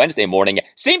conference on Wednesday morning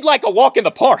seemed like a walk in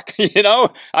the park,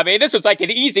 this was like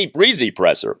an easy breezy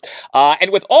presser.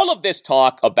 And with all of this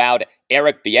talk about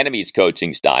Eric Bieniemy's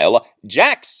coaching style,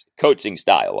 Jack's coaching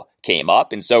style came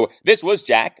up. And so this was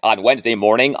Jack on Wednesday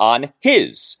morning on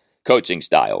his coaching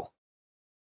style.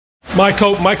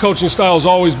 My coaching style has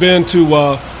always been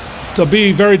to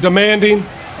be very demanding,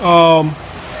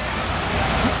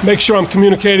 make sure I'm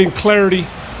communicating clarity.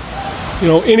 You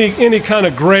know, any kind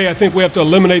of gray, I think we have to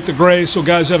eliminate the gray so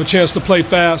guys have a chance to play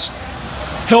fast.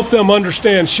 Help them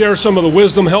understand, share some of the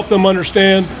wisdom, help them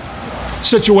understand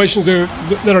situations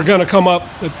that are going to come up,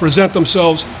 that present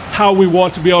themselves, how we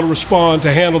want to be able to respond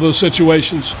to handle those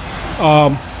situations.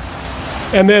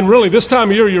 And then really this time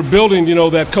of year, you're building,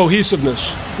 that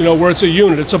cohesiveness, where it's a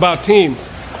unit, it's about team.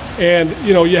 And,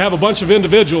 you have a bunch of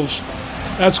individuals,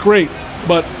 that's great.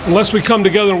 But unless we come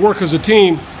together and work as a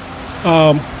team,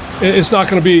 it's not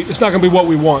going to be what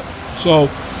we want. So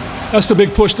that's the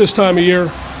big push this time of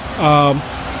year.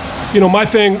 My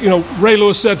thing, Ray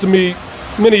Lewis said to me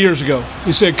many years ago,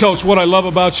 he said, "Coach, what I love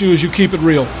about you is you keep it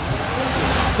real."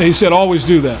 And he said, "Always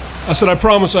do that." I said, "I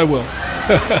promise I will."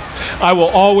 I will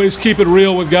always keep it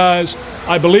real with guys.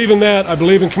 I believe in that. I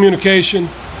believe in communication.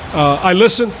 I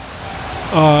listen,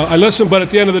 but at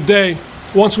the end of the day,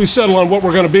 once we settle on what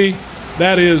we're going to be,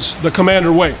 that is the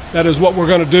Commander way. That is what we're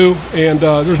going to do, and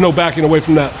there's no backing away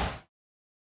from that.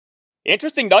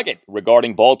 Interesting nugget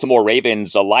regarding Baltimore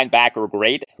Ravens linebacker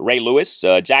great Ray Lewis.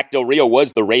 Jack Del Rio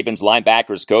was the Ravens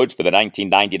linebackers coach for the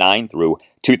 1999 through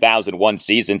 2001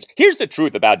 seasons. Here's the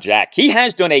truth about Jack. He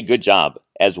has done a good job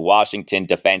as Washington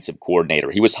defensive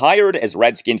coordinator. He was hired as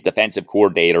Redskins defensive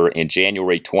coordinator in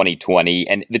January 2020,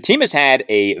 and the team has had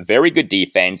a very good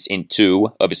defense in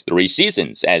 2 of his 3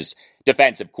 seasons as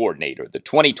defensive coordinator. The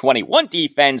 2021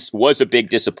 defense was a big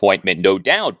disappointment, no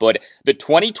doubt, but the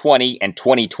 2020 and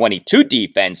 2022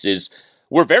 defenses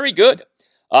were very good.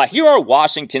 Here are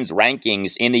Washington's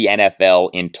rankings in the NFL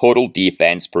in total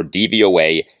defense per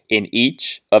DVOA in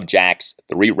each of Jack's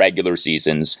 3 regular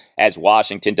seasons as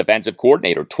Washington defensive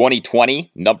coordinator.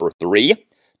 2020, number 3.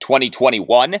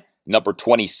 2021, number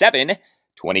 27.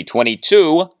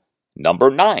 2022,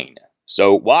 number 9.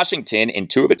 So Washington, in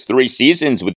 2 of its 3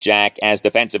 seasons with Jack as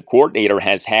defensive coordinator,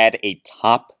 has had a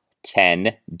top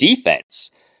 10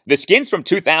 defense. The Skins from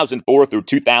 2004 through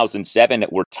 2007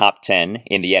 were top 10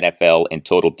 in the NFL in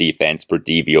total defense per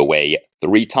DVOA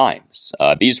 3 times.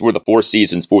 These were the 4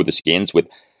 seasons for the Skins with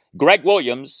Greg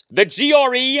Williams, the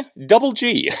GRE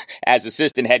as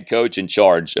assistant head coach in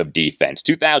charge of defense.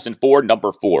 2004,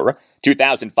 number 4.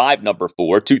 2005, number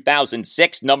 4.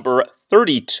 2006, number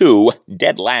 32,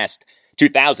 dead last.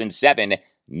 2007,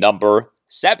 number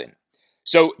 7.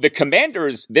 So the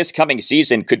Commanders this coming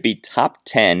season could be top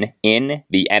 10 in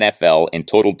the NFL in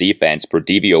total defense per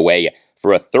DVOA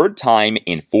for a 3rd time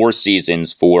in 4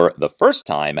 seasons for the first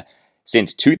time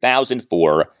since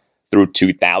 2004 through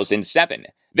 2007.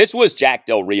 This was Jack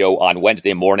Del Rio on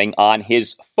Wednesday morning on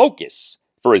his focus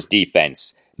for his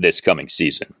defense this coming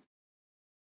season.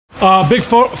 Big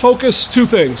focus, 2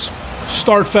 things.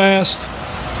 Start fast.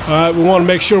 We want to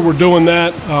make sure we're doing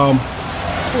that.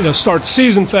 Start the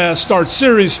season fast, start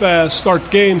series fast,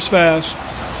 start games fast.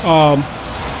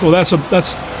 So that's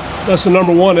the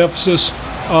number 1 emphasis.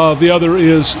 The other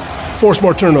is force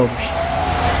more turnovers.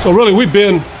 So really, we've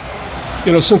been,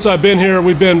 since I've been here,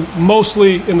 we've been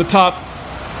mostly in the top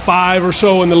 5 or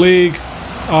so in the league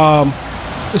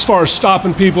as far as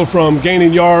stopping people from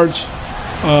gaining yards.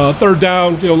 3rd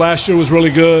down, last year was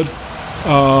really good.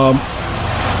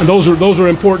 And those are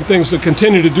important things to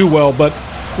continue to do well, but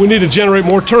we need to generate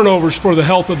more turnovers for the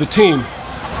health of the team.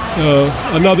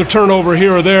 Another turnover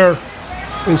here or there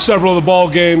in several of the ball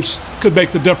games could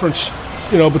make the difference,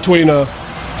 between 4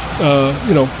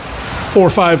 or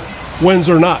 5 wins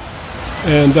or not.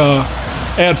 And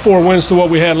add 4 wins to what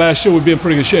we had last year, we'd be in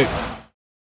pretty good shape.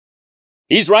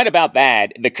 He's right about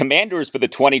that. The Commanders for the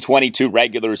 2022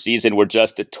 regular season were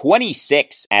just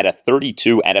 26 out of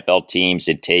 32 NFL teams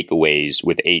in takeaways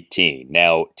with 18.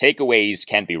 Now, takeaways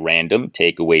can be random.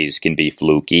 Takeaways can be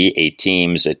fluky. A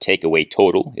team's takeaway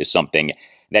total is something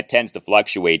that tends to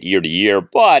fluctuate year to year,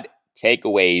 but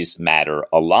takeaways matter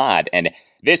a lot. And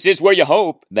this is where you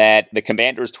hope that the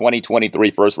Commanders'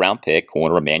 2023 first-round pick,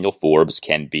 corner Emmanuel Forbes,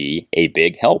 can be a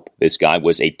big help. This guy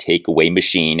was a takeaway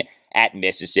machine at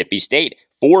Mississippi State.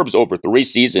 Forbes, over 3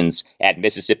 seasons at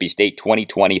Mississippi State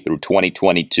 2020 through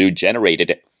 2022,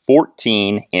 generated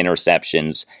 14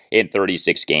 interceptions in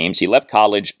 36 games. He left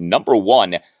college number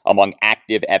 1 among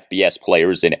active FBS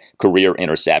players in career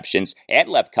interceptions and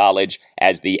left college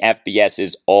as the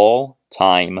FBS's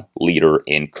all-time leader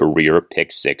in career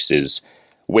pick sixes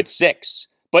with 6.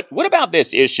 But what about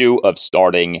this issue of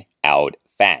starting out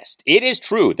fast? It is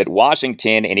true that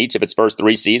Washington, in each of its first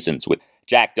 3 seasons with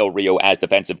Jack Del Rio as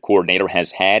defensive coordinator,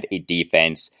 has had a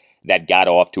defense that got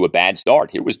off to a bad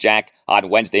start. Here was Jack on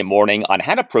Wednesday morning on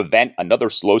how to prevent another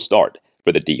slow start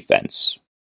for the defense.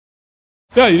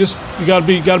 Yeah, you got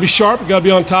to be sharp. You got to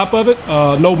be on top of it.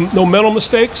 No mental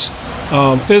mistakes.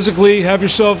 Physically, have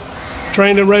yourself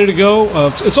trained and ready to go.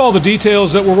 It's all the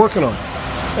details that we're working on,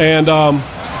 and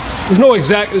there's no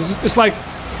exact. It's like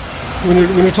when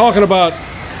you're talking about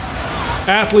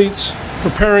athletes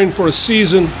preparing for a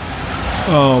season.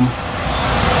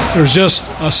 There's just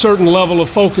a certain level of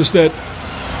focus that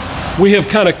we have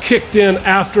kind of kicked in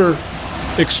after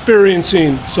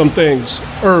experiencing some things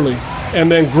early and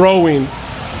then growing.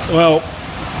 Well,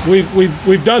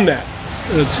 we've done that.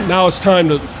 Now it's time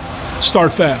to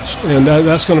start fast, and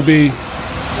that's going to be,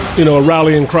 a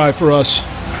rallying cry for us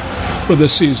for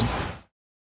this season.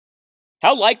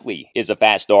 How likely is a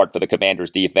fast start for the Commanders'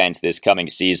 defense this coming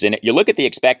season? You look at the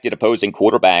expected opposing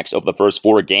quarterbacks of the first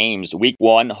 4 games. Week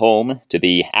 1, home to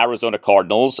the Arizona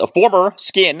Cardinals. A former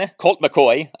skin, Colt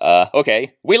McCoy.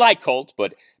 Okay, we like Colt,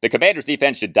 but the Commanders'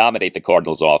 defense should dominate the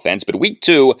Cardinals' offense. But Week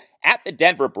 2, at the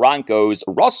Denver Broncos,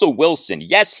 Russell Wilson.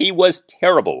 Yes, he was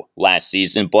terrible last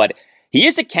season, but he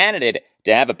is a candidate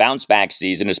to have a bounce-back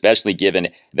season, especially given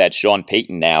that Sean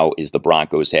Payton now is the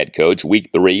Broncos head coach.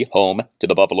 Week 3, home to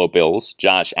the Buffalo Bills.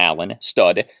 Josh Allen,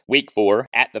 stud. Week 4,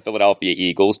 at the Philadelphia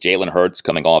Eagles. Jalen Hurts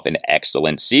coming off an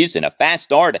excellent season. A fast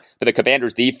start for the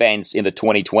Commanders' defense in the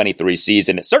 2023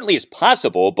 season. It certainly is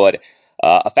possible, but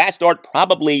a fast start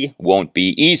probably won't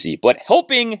be easy. But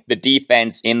helping the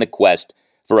defense in the quest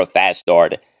for a fast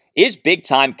start is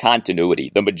big-time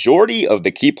continuity. The majority of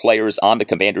the key players on the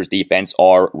Commanders' defense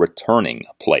are returning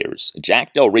players.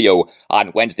 Jack Del Rio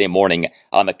on Wednesday morning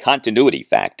on the continuity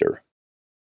factor.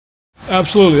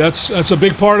 Absolutely, that's a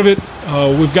big part of it.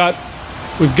 We've got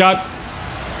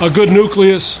a good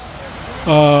nucleus,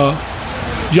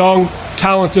 young,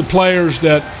 talented players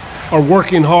that are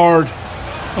working hard.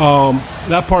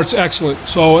 That part's excellent.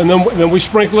 So, and then we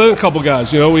sprinkle in a couple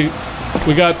guys. We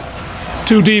got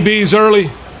 2 DBs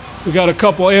early. We got a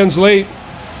couple ends late,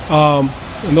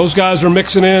 and those guys are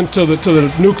mixing in to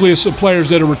the nucleus of players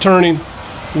that are returning.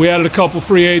 We added a couple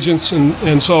free agents,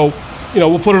 and so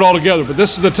we'll put it all together. But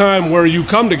this is the time where you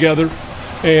come together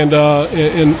and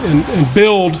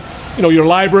build your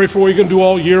library for what you're going to do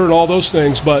all year and all those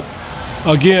things. But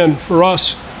again, for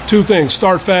us, 2 things: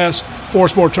 start fast,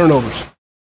 force more turnovers.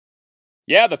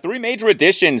 Yeah, the 3 major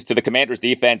additions to the Commanders'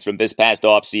 defense from this past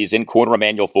offseason: corner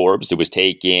Emmanuel Forbes, who was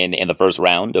taken in the first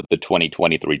round of the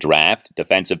 2023 draft;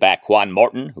 defensive back Quan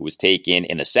Martin, who was taken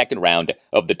in the second round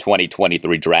of the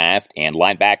 2023 draft; and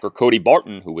linebacker Cody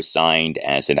Barton, who was signed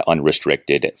as an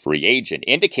unrestricted free agent.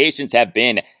 Indications have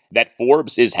been that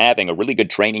Forbes is having a really good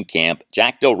training camp.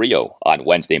 Jack Del Rio on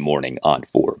Wednesday morning on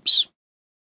Forbes.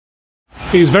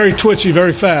 He's very twitchy,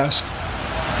 very fast,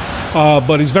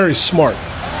 but he's very smart.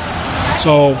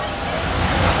 So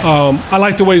I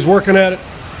like the way he's working at it.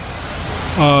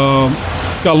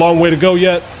 Got a long way to go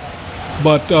yet,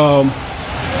 but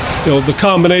the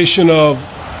combination of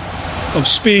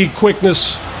speed,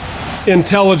 quickness,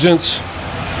 intelligence,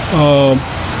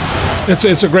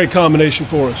 it's a great combination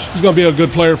for us. He's going to be a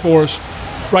good player for us.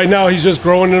 Right now, he's just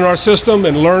growing in our system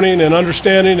and learning and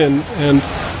understanding and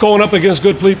going up against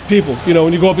good people.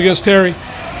 When you go up against Terry,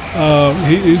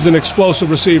 he's an explosive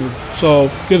receiver, so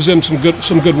gives him some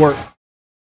good work.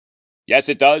 Yes,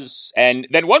 it does. And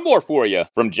then one more for you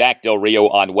from Jack Del Rio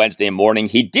on Wednesday morning.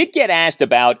 He did get asked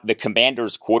about the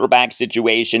Commanders' quarterback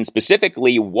situation,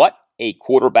 specifically what a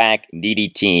quarterback-needy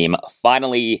team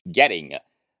finally getting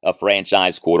a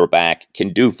franchise quarterback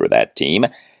can do for that team.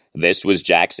 This was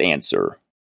Jack's answer.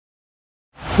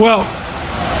 Well,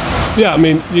 yeah, I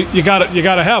mean, you got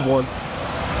to have one.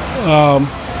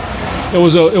 It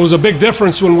was a big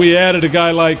difference when we added a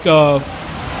guy like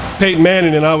Peyton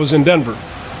Manning and I was in Denver.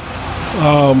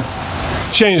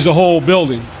 Changed the whole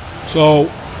building. So,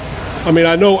 I mean,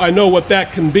 I know what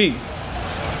that can be.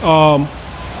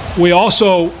 We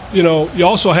also, you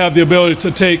also have the ability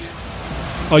to take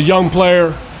a young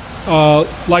player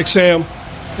like Sam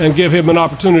and give him an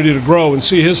opportunity to grow and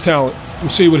see his talent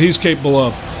and see what he's capable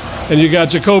of. And you got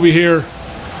Jacoby here,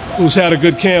 who's had a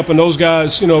good camp, and those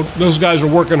guys are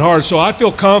working hard. So I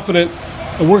feel confident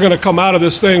that we're going to come out of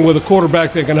this thing with a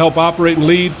quarterback that can help operate and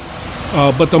lead.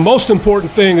 But the most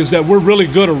important thing is that we're really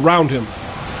good around him,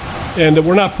 and that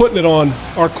we're not putting it on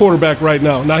our quarterback right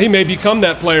now. Now, he may become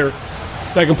that player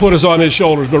that can put us on his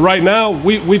shoulders, but right now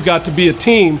we've got to be a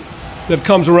team that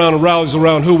comes around and rallies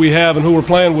around who we have and who we're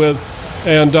playing with.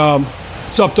 And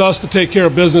it's up to us to take care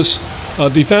of business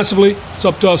defensively. It's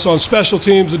up to us on special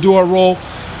teams to do our role.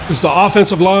 It's the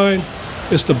offensive line.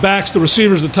 It's the backs, the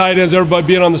receivers, the tight ends, everybody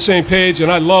being on the same page. And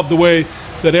I love the way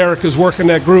that Eric is working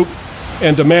that group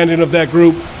and demanding of that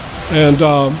group. And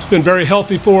it's been very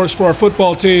healthy for us, for our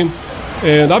football team.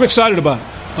 And I'm excited about it.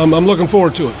 I'm looking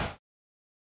forward to it.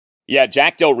 Yeah,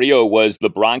 Jack Del Rio was the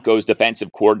Broncos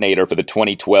defensive coordinator for the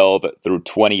 2012 through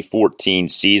 2014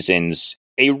 seasons.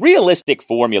 A realistic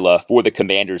formula for the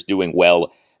Commanders doing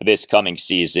well this coming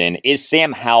season is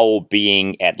Sam Howell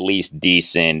being at least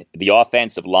decent, the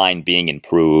offensive line being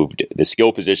improved, the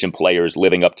skill position players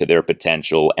living up to their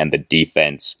potential, and the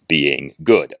defense being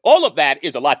good. All of that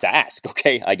is a lot to ask,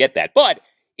 okay? I get that. But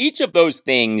each of those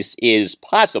things is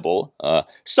possible,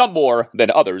 some more than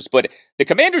others, but the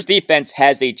Commanders' defense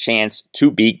has a chance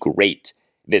to be great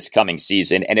this coming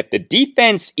season. And if the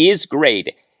defense is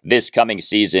great this coming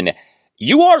season,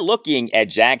 you are looking at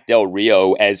Jack Del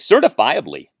Rio as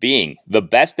certifiably being the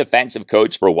best defensive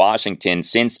coach for Washington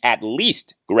since at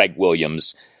least Greg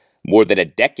Williams more than a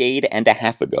decade and a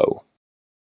half ago.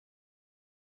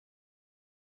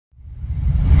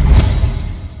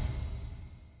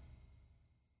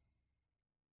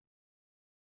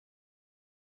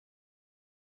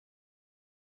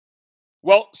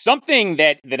 Well, something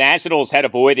that the Nationals had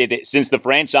avoided since the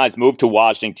franchise moved to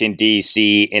Washington,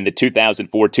 D.C. in the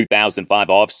 2004-2005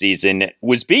 offseason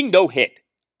was being no-hit.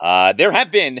 There have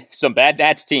been some bad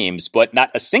Nats teams, but not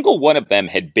a single one of them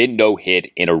had been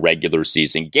no-hit in a regular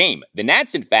season game. The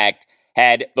Nats, in fact,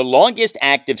 had the longest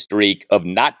active streak of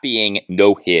not being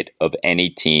no-hit of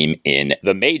any team in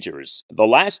the majors. The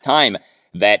last time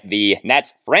that the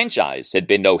Nats franchise had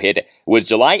been no-hit was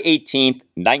July 18th,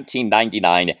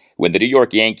 1999, when the New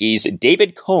York Yankees'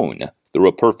 David Cone threw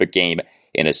a perfect game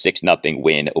in a 6-0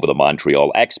 win over the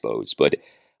Montreal Expos. But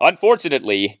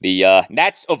unfortunately, the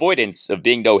Nats' avoidance of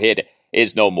being no-hit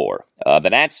is no more. The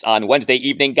Nats on Wednesday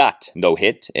evening got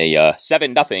no-hit, a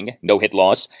 7-0 no-hit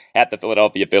loss at the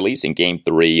Philadelphia Phillies in Game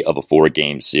 3 of a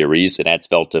 4-game series. The Nats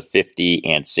fell to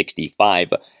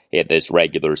 50-65 in this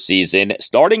regular season.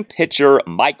 Starting pitcher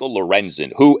Michael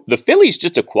Lorenzen, who the Phillies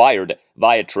just acquired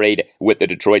via trade with the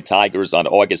Detroit Tigers on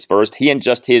August 1st. He in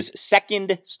just his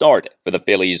second start for the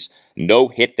Phillies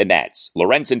no-hit the Nats.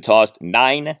 Lorenzen tossed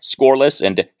 9 scoreless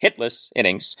and hitless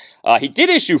innings. He did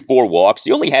issue 4 walks.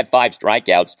 He only had 5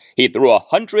 strikeouts. He threw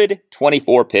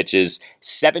 124 pitches,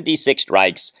 76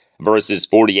 strikes versus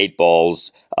 48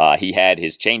 balls. He had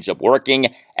his changeup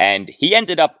working, and he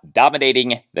ended up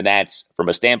dominating the Nats from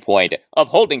a standpoint of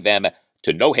holding them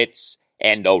to no hits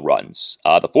and no runs.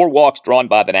 The 4 walks drawn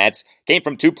by the Nats came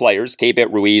from 2 players,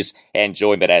 Keibert Ruiz and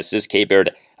Joey Meneses. Keibert,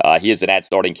 he is the Nats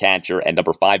starting catcher and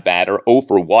number 5 batter, 0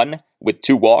 for 1 with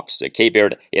 2 walks.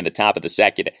 Keibert in the top of the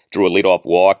second drew a leadoff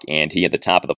walk, and he in the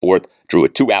top of the fourth drew a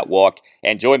 2-out walk.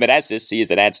 And Joey Meneses, he is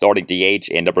the Nats starting DH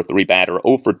and number 3 batter,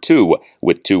 0 for 2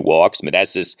 with 2 walks.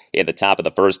 Meneses in the top of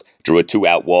the first drew a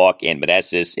 2-out walk, and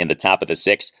Meneses in the top of the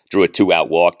sixth drew a 2-out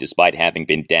walk despite having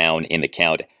been down in the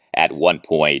count at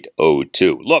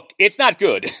 1.02. Look, it's not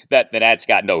good that the Nats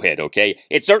got no hit, okay?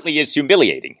 It certainly is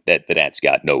humiliating that the Nats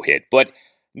got no hit, but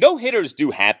no-hitters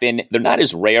do happen. They're not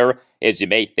as rare as you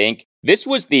may think. This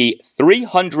was the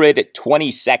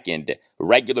 322nd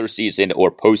regular season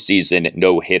or postseason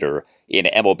no-hitter in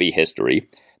MLB history.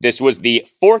 This was the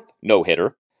 4th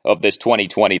no-hitter of this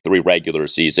 2023 regular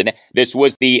season. This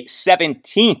was the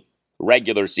 17th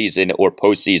regular season or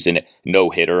postseason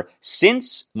no-hitter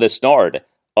since the start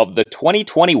of the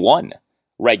 2021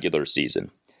 regular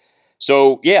season.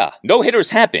 So, yeah, no-hitters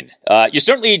happen. You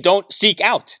certainly don't seek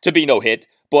out to be no-hit,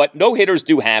 but no-hitters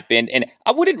do happen, and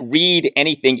I wouldn't read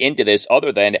anything into this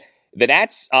other than the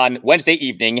Nats on Wednesday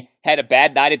evening had a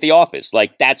bad night at the office.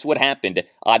 Like, that's what happened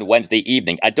on Wednesday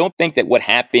evening. I don't think that what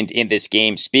happened in this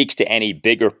game speaks to any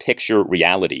bigger picture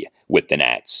reality with the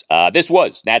Nats. This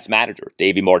was Nats manager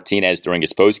Davey Martinez during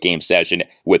his post-game session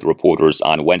with reporters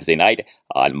on Wednesday night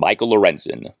on Michael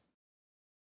Lorenzen.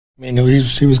 I mean,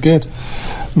 he was good.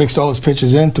 Mixed all his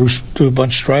pitches in, threw a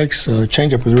bunch of strikes.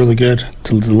 Changeup was really good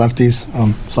to the lefties.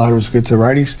 Slider was good to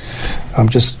righties.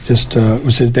 It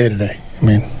was his day today. I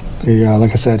mean,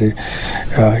 like I said,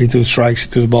 he threw strikes, he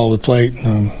threw the ball with plate.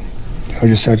 I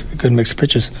just had a good mix of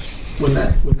pitches. When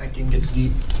that game gets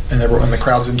deep and the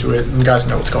crowd's into it and the guys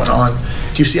know what's going on,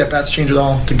 do you see at-bats change at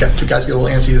all? Do guys get a little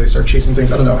antsy? They start chasing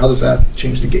things? I don't know. How does that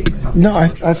change the game? No,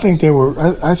 I think we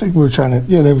were trying to.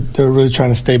 Yeah, they were really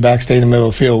trying to stay back, stay in the middle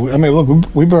of the field. I mean,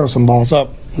 look, we barreled some balls up.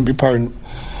 We probably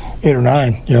 8 or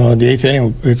 9. You know, in the 8th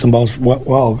inning, we hit some balls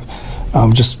well.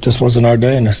 Just wasn't our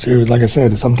day, and it was like I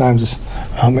said. Sometimes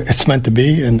it's meant to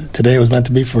be, and today it was meant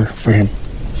to be for him.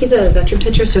 He's a veteran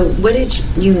pitcher, so what did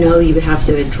you know you would have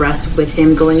to address with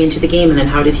him going into the game, and then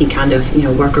how did he kind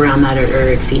of work around that or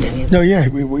exceed any of that? No, yeah,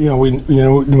 we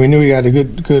knew he had a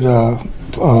good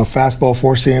fastball,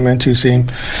 4-seam and 2-seam.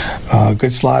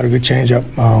 Good slider, good changeup.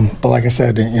 But like I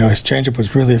said, his changeup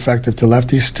was really effective to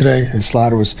lefties today. His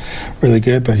slider was really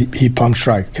good, but he pumped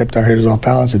strike, kept our hitters off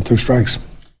balance and threw strikes.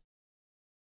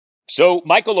 So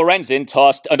Michael Lorenzen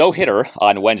tossed a no-hitter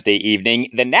on Wednesday evening.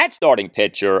 The Nats starting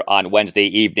pitcher on Wednesday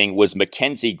evening was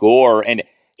Mackenzie Gore, and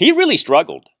he really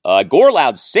struggled. Gore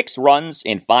allowed 6 runs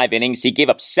in 5 innings. He gave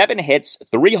up 7 hits,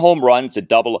 3 home runs, a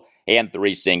double, and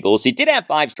 3 singles. He did have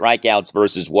 5 strikeouts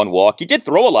versus 1 walk. He did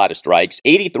throw a lot of strikes,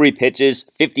 83 pitches,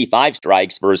 55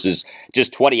 strikes versus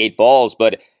just 28 balls,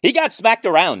 but he got smacked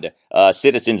around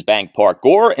Citizens Bank Park.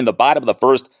 Gore, in the bottom of the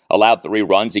first, allowed 3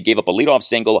 runs. He gave up a leadoff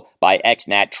single by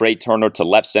ex-Nat Trey Turner to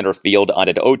left center field on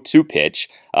an 0-2 pitch.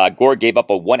 Gore gave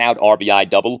up a 1-out RBI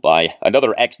double by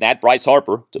another ex-Nat, Bryce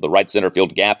Harper, to the right center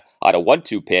field gap on a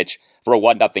 1-2 pitch for a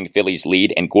 1-0 Phillies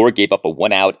lead, and Gore gave up a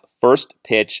 1-out first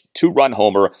pitch 2-run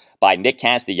homer by Nick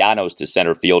Castellanos to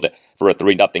center field for a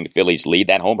 3-0 Phillies lead.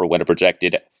 That homer went a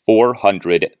projected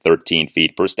 413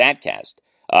 feet per Statcast.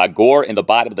 Gore, in the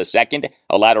bottom of the second,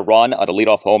 allowed a run on a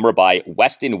leadoff homer by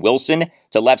Weston Wilson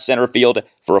to left center field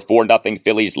for a 4-0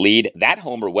 Phillies lead. That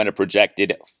homer went a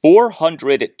projected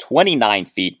 429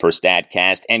 feet per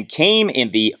Statcast and came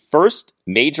in the first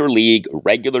Major League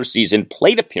regular season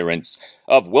plate appearance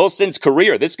of Wilson's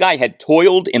career. This guy had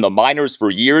toiled in the minors for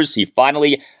years. He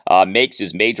finally makes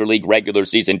his Major League regular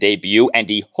season debut, and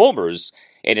he homers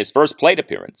in his first plate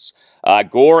appearance.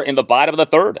 Gore, in the bottom of the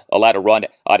third, allowed a run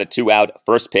on a 2-out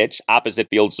first pitch, opposite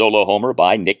field solo homer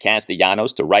by Nick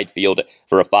Castellanos to right field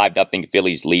for a 5-0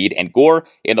 Phillies lead. And Gore,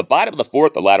 in the bottom of the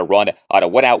fourth, allowed a run on a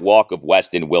 1-out walk of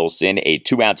Weston Wilson, a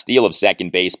 2-out steal of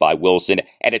second base by Wilson,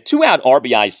 and a 2-out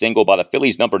RBI single by the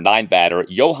Phillies' number 9 batter,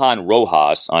 Johan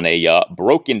Rojas, on a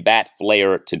broken bat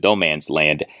flare to no man's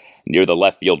land near the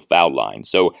left field foul line.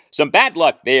 So some bad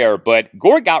luck there, but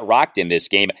Gore got rocked in this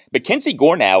game. Mackenzie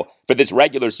Gore now, for this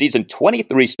regular season,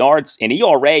 23 starts, an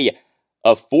ERA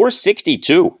of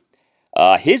 4.62.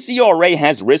 His ERA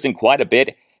has risen quite a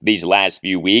bit these last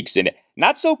few weeks, and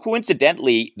not so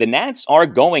coincidentally, the Nats are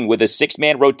going with a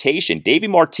 6-man rotation. Davey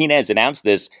Martinez announced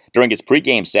this during his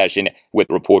pregame session with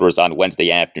reporters on Wednesday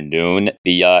afternoon.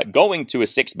 The going to a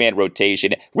 6-man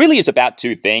rotation really is about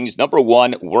 2 things. Number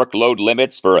 1, workload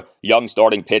limits for young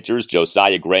starting pitchers,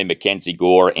 Josiah Gray, Mackenzie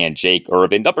Gore, and Jake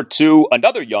Irvin. Number 2,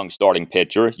 another young starting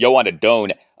pitcher, Yohan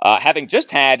Adon, having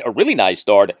just had a really nice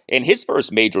start in his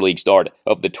first Major League start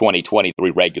of the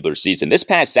 2023 regular season. This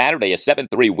past Saturday, a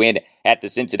 7-3 win at the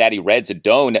Cincinnati Reds.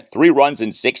 Adon, 3 runs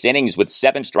in 6 innings with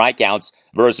 7 strikeouts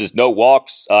versus no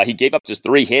walks. He gave up just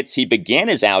 3 hits. He began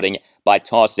his outing by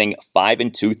tossing 5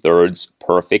 2/3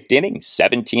 perfect innings,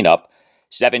 17 up,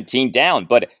 17 down.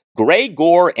 But Gray,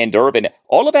 Gore, and Irvin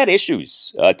all have had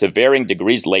issues to varying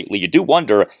degrees lately. You do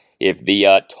wonder if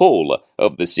the toll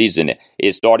of the season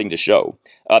is starting to show.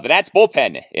 The Nats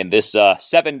bullpen in this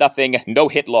 7-0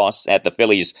 no-hit loss at the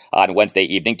Phillies on Wednesday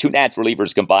evening. 2 Nats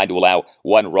relievers combined to allow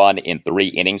 1 run in 3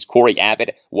 innings. Corey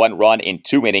Abbott, 1 run in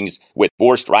 2 innings with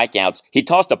 4 strikeouts. He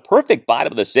tossed a perfect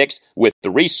bottom of the 6th with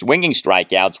 3 swinging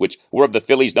strikeouts, which were of the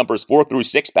Phillies' numbers 4 through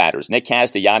 6 batters. Nick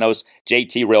Castellanos,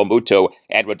 JT Realmuto,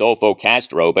 and Rodolfo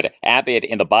Castro. But Abbott,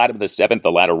 in the bottom of the 7th,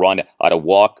 allowed a run on a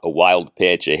walk, a wild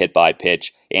pitch, a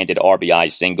hit-by-pitch, and an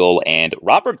RBI single. And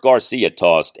Robert Garcia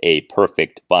tossed a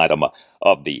perfect bottom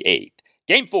of the 8th.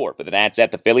 Game 4 for the Nats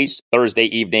at the Phillies, Thursday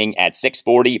evening at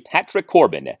 6:40. Patrick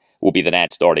Corbin will be the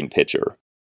Nats starting pitcher.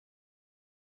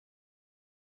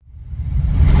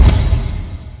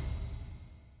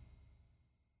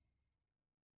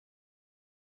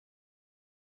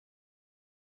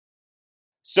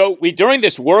 So we, during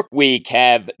this work week,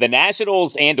 have the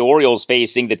Nationals and Orioles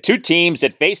facing the 2 teams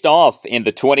that faced off in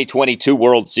the 2022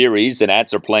 World Series. The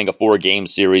Nats are playing a 4-game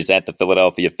series at the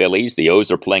Philadelphia Phillies. The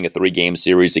O's are playing a 3-game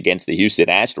series against the Houston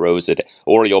Astros at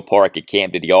Oriole Park at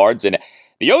Camden Yards. And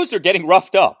the O's are getting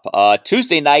roughed up.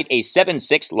 Tuesday night, a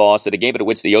 7-6 loss at a game in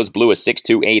which the O's blew a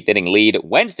 6-2 8th-inning lead.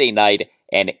 Wednesday night,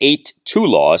 an 8-2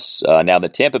 loss. Now, the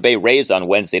Tampa Bay Rays on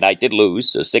Wednesday night did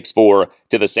lose 6-4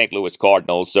 to the St. Louis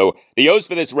Cardinals. So the O's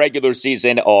for this regular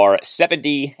season are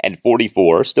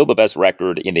 70-44, still the best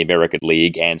record in the American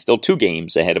League, and still 2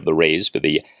 games ahead of the Rays for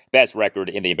the best record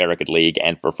in the American League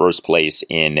and for first place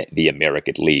in the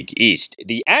American League East.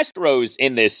 The Astros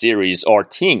in this series are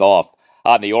teeing off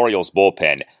on the Orioles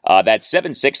bullpen. That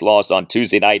 7-6 loss on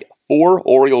Tuesday night, 4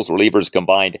 Orioles relievers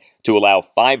combined to allow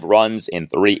 5 runs in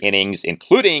 3 innings,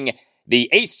 including the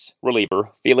ace reliever,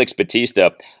 Felix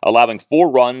Bautista, allowing 4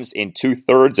 runs in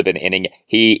 2/3 of an inning.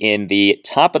 He, in the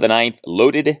top of the 9th,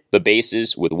 loaded the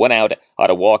bases with 1 out on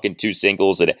a walk and 2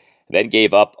 singles, and then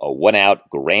gave up a 1-out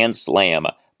grand slam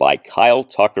by Kyle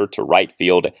Tucker to right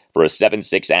field for a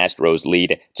 7-6 Astros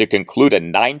lead to conclude a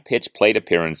 9-pitch plate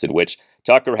appearance in which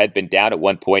Tucker had been down at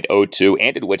 1.02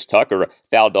 and in which Tucker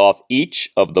fouled off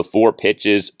each of the 4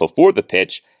 pitches before the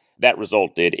pitch that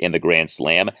resulted in the grand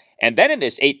slam. And then in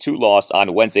this 8-2 loss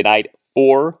on Wednesday night,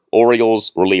 4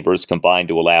 Orioles relievers combined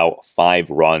to allow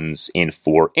 5 runs in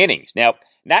 4 innings. Now,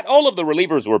 not all of the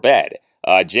relievers were bad.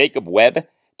 Jacob Webb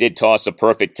did toss a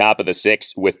perfect top of the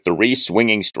 6th with 3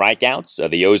 swinging strikeouts.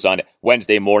 The O's on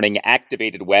Wednesday morning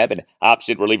activated Webb and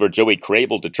optioned reliever Joey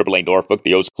Crable to AAA Norfolk.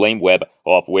 The O's claimed Webb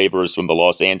off waivers from the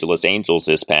Los Angeles Angels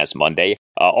this past Monday.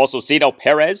 Also, Cito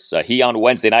Perez, he on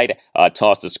Wednesday night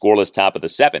tossed a scoreless top of the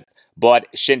 7th. But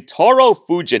Shintaro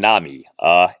Fujinami,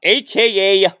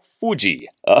 a.k.a. Fuji,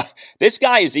 this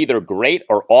guy is either great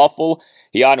or awful.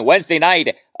 He on Wednesday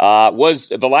night was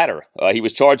the latter. He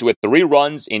was charged with 3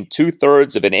 runs in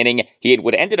 2/3 of an inning. He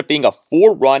would ended up being a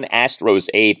 4-run Astros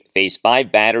 8th, faced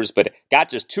 5 batters, but got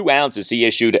just 2 outs as he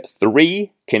issued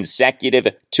 3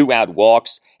 consecutive 2-out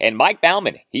walks. And Mike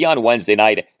Baumann, he on Wednesday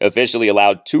night officially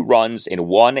allowed 2 runs in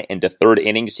 1 and 1/3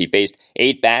 innings. He faced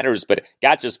 8 batters, but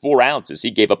got just 4 outs as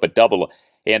he gave up a double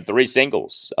and 3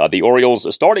 singles. The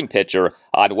Orioles' starting pitcher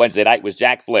on Wednesday night was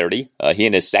Jack Flaherty. He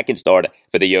in his second start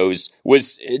for the O's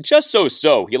was just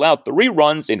so-so. He allowed 3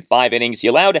 runs in 5 innings. He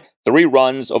allowed 3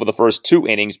 runs over the first 2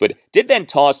 innings, but did then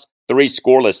toss 3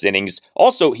 scoreless innings.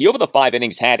 Also, he over the 5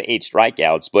 innings had 8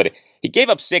 strikeouts, but he gave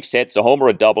up 6 hits, a homer,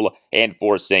 a double, and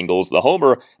 4 singles. The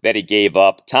homer that he gave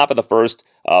up, top of the first,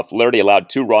 Flaherty allowed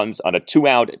 2 runs on a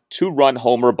 2-out, 2-run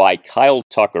homer by Kyle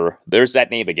Tucker. There's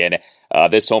that name again.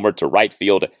 This homer to right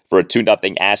field for a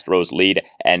 2-0 Astros lead,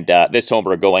 and this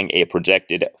homer going a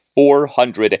projected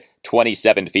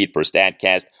 427 feet per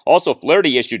Statcast. Also,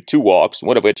 Flaherty issued 2 walks,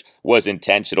 one of which was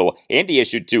intentional, and he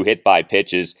issued 2 hit-by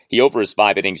pitches. He over his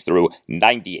 5 innings threw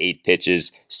 98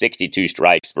 pitches, 62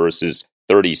 strikes versus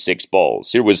 36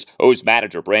 balls. Here was O's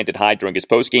manager Brandon Hyde during his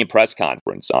post-game press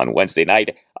conference on Wednesday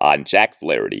night on Jack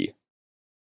Flaherty.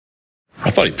 I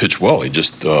thought he pitched well. He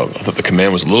just, I thought the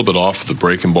command was a little bit off the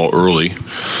breaking ball early.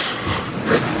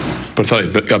 But I thought he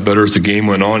got better as the game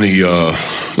went on. He, a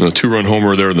 2-run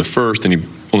homer there in the first, and he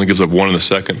only gives up 1 in the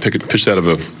second. Pitched out of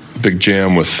a big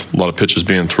jam with a lot of pitches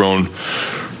being thrown.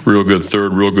 Real good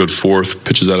third, real good fourth.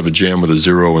 Pitches out of a jam with a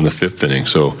 0 in the 5th inning.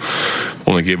 So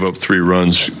only gave up 3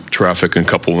 runs, traffic in a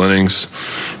couple innings.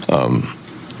 But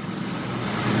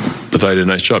I thought he did a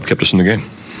nice job, kept us in the game.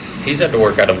 He's had to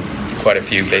work out of quite a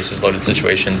few bases-loaded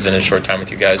situations in his short time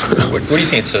with you guys. What do you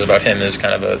think it says about him as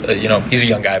kind of he's a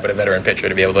young guy, but a veteran pitcher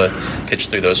to be able to pitch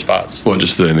through those spots? Well,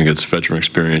 just I think it's veteran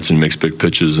experience and makes big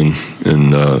pitches in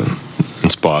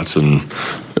spots, and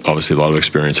obviously a lot of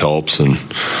experience helps. And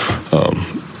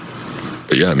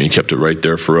but yeah, I mean, he kept it right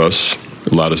there for us.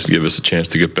 Allowed us to give us a chance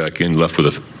to get back in. Left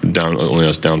with only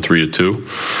us down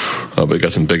 3-2, but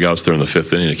got some big outs there in the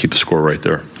 5th inning to keep the score right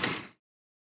there.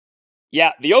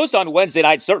 Yeah, the O's on Wednesday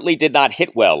night certainly did not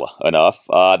hit well enough.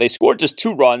 They scored just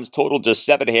 2 runs, totaled just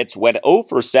 7 hits, went 0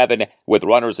 for 7 with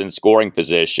runners in scoring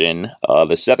position.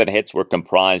 The 7 hits were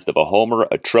comprised of a homer,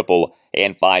 a triple,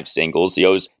 and 5 singles. The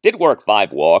O's did work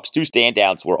 5 walks. 2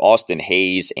 standouts were Austin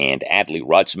Hayes and Adley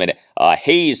Rutschman.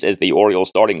 Hayes, as the Orioles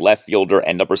starting left fielder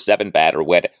and number 7 batter,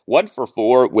 went 1 for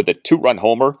 4 with a 2-run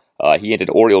homer. He ended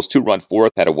Orioles' 2-run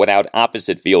fourth, had a 1-out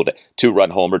opposite field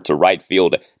 2-run homer to right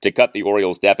field to cut the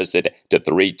Orioles' deficit to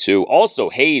 3-2.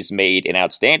 Also, Hayes made an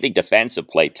outstanding defensive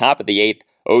play, top of the 8th.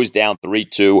 O's down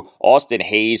 3-2. Austin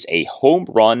Hayes, a home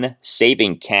run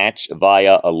saving catch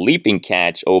via a leaping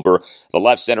catch over the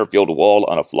left center field wall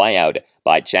on a flyout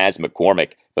by Chas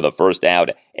McCormick for the first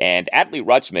out. And Adley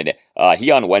Rutschman,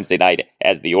 he on Wednesday night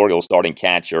as the Orioles starting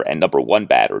catcher and number 1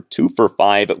 batter, 2 for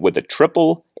 5 with a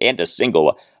triple and a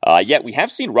single. Yet we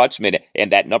have seen Rutschman in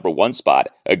that number 1 spot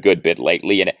a good bit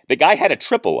lately, and the guy had a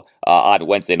triple on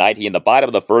Wednesday night. He in the bottom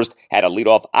of the first had a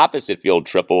leadoff opposite field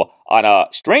triple on a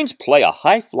strange play, a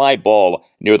high fly ball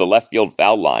near the left field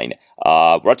foul line.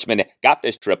 Rutschman got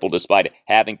this triple despite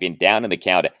having been down in the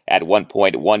count at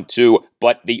 1.12,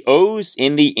 but the O's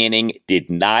in the inning did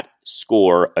not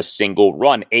score a single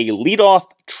run. A leadoff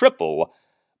triple,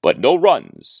 but no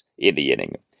runs in the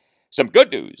inning. Some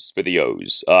good news for the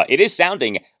O's. It is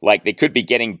sounding like they could be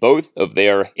getting both of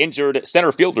their injured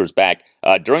center fielders back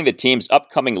during the team's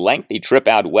upcoming lengthy trip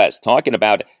out west. Talking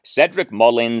about Cedric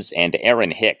Mullins and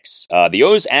Aaron Hicks. The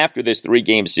O's, after this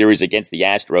 3-game series against the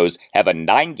Astros, have a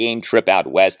 9-game trip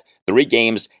out west. 3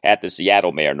 games at the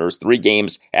Seattle Mariners, 3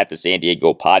 games at the San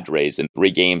Diego Padres, and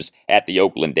 3 games at the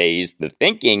Oakland A's. The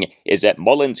thinking is that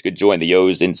Mullins could join the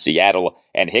O's in Seattle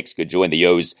and Hicks could join the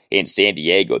O's in San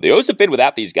Diego. The O's have been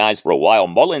without these guys for a while.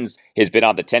 Mullins has been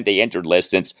on the 10-day injured list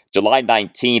since July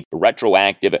 19th,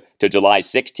 retroactive to July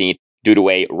 16th. Due to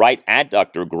a right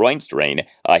adductor groin strain.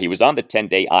 He was on the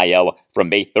 10-day IL from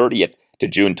May 30th to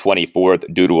June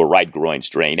 24th due to a right groin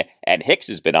strain, and Hicks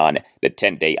has been on the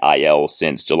 10-day IL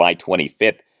since July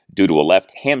 25th due to a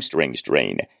left hamstring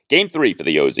strain. Game 3 for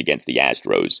the O's against the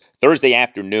Astros. Thursday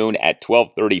afternoon at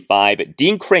 12:35,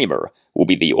 Dean Kramer will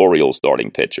be the Orioles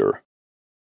starting pitcher.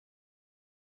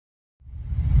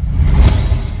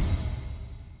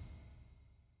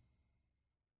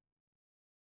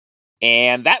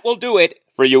 And that will do it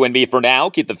for you and me for now.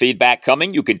 Keep the feedback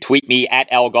coming. You can tweet me at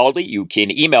Al Galdi. You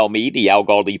can email me, the Al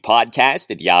Galdi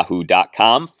podcast at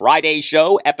yahoo.com. Friday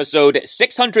show, episode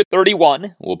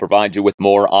 631. We'll provide you with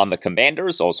more on the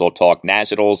Commanders, also talk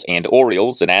Nationals and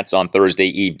Orioles, and that's on Thursday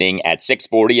evening at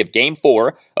 6:40 of Game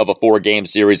 4 of a 4-game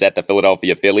series at the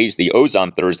Philadelphia Phillies. The O's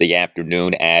on Thursday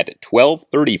afternoon at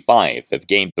 12:35 of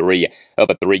Game 3 of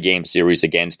a 3-game series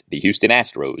against the Houston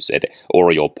Astros at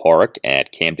Oriole Park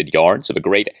at Camden Yards. Have a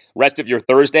great rest of your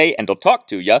Thursday, and I'll talk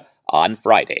to you on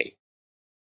Friday.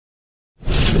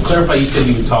 To clarify, you said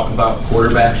you would talk about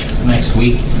quarterback next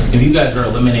week. If you guys are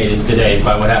eliminated today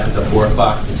by what happens at 4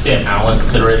 o'clock, is Sam Allen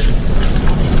consideration?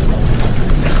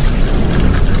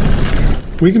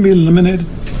 We can be eliminated.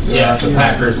 Yeah, if the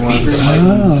Packers beat the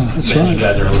Titans, then you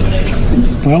guys are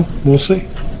eliminated. Well, we'll see.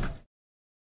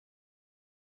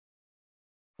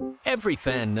 Every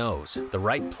fan knows the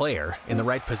right player in the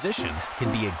right position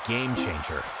can be a game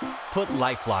changer. Put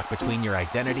LifeLock between your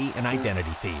identity and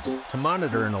identity thieves to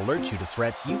monitor and alert you to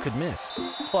threats you could miss.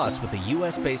 Plus, with a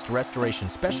U.S.-based restoration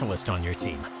specialist on your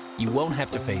team, you won't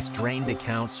have to face drained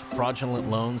accounts, fraudulent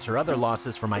loans, or other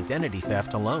losses from identity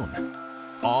theft alone.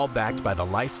 All backed by the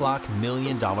LifeLock $1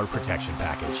 Million Protection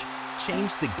Package.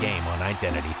 Change the game on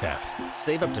identity theft.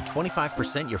 Save up to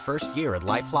 25% your first year at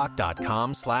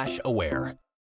LifeLock.com/aware.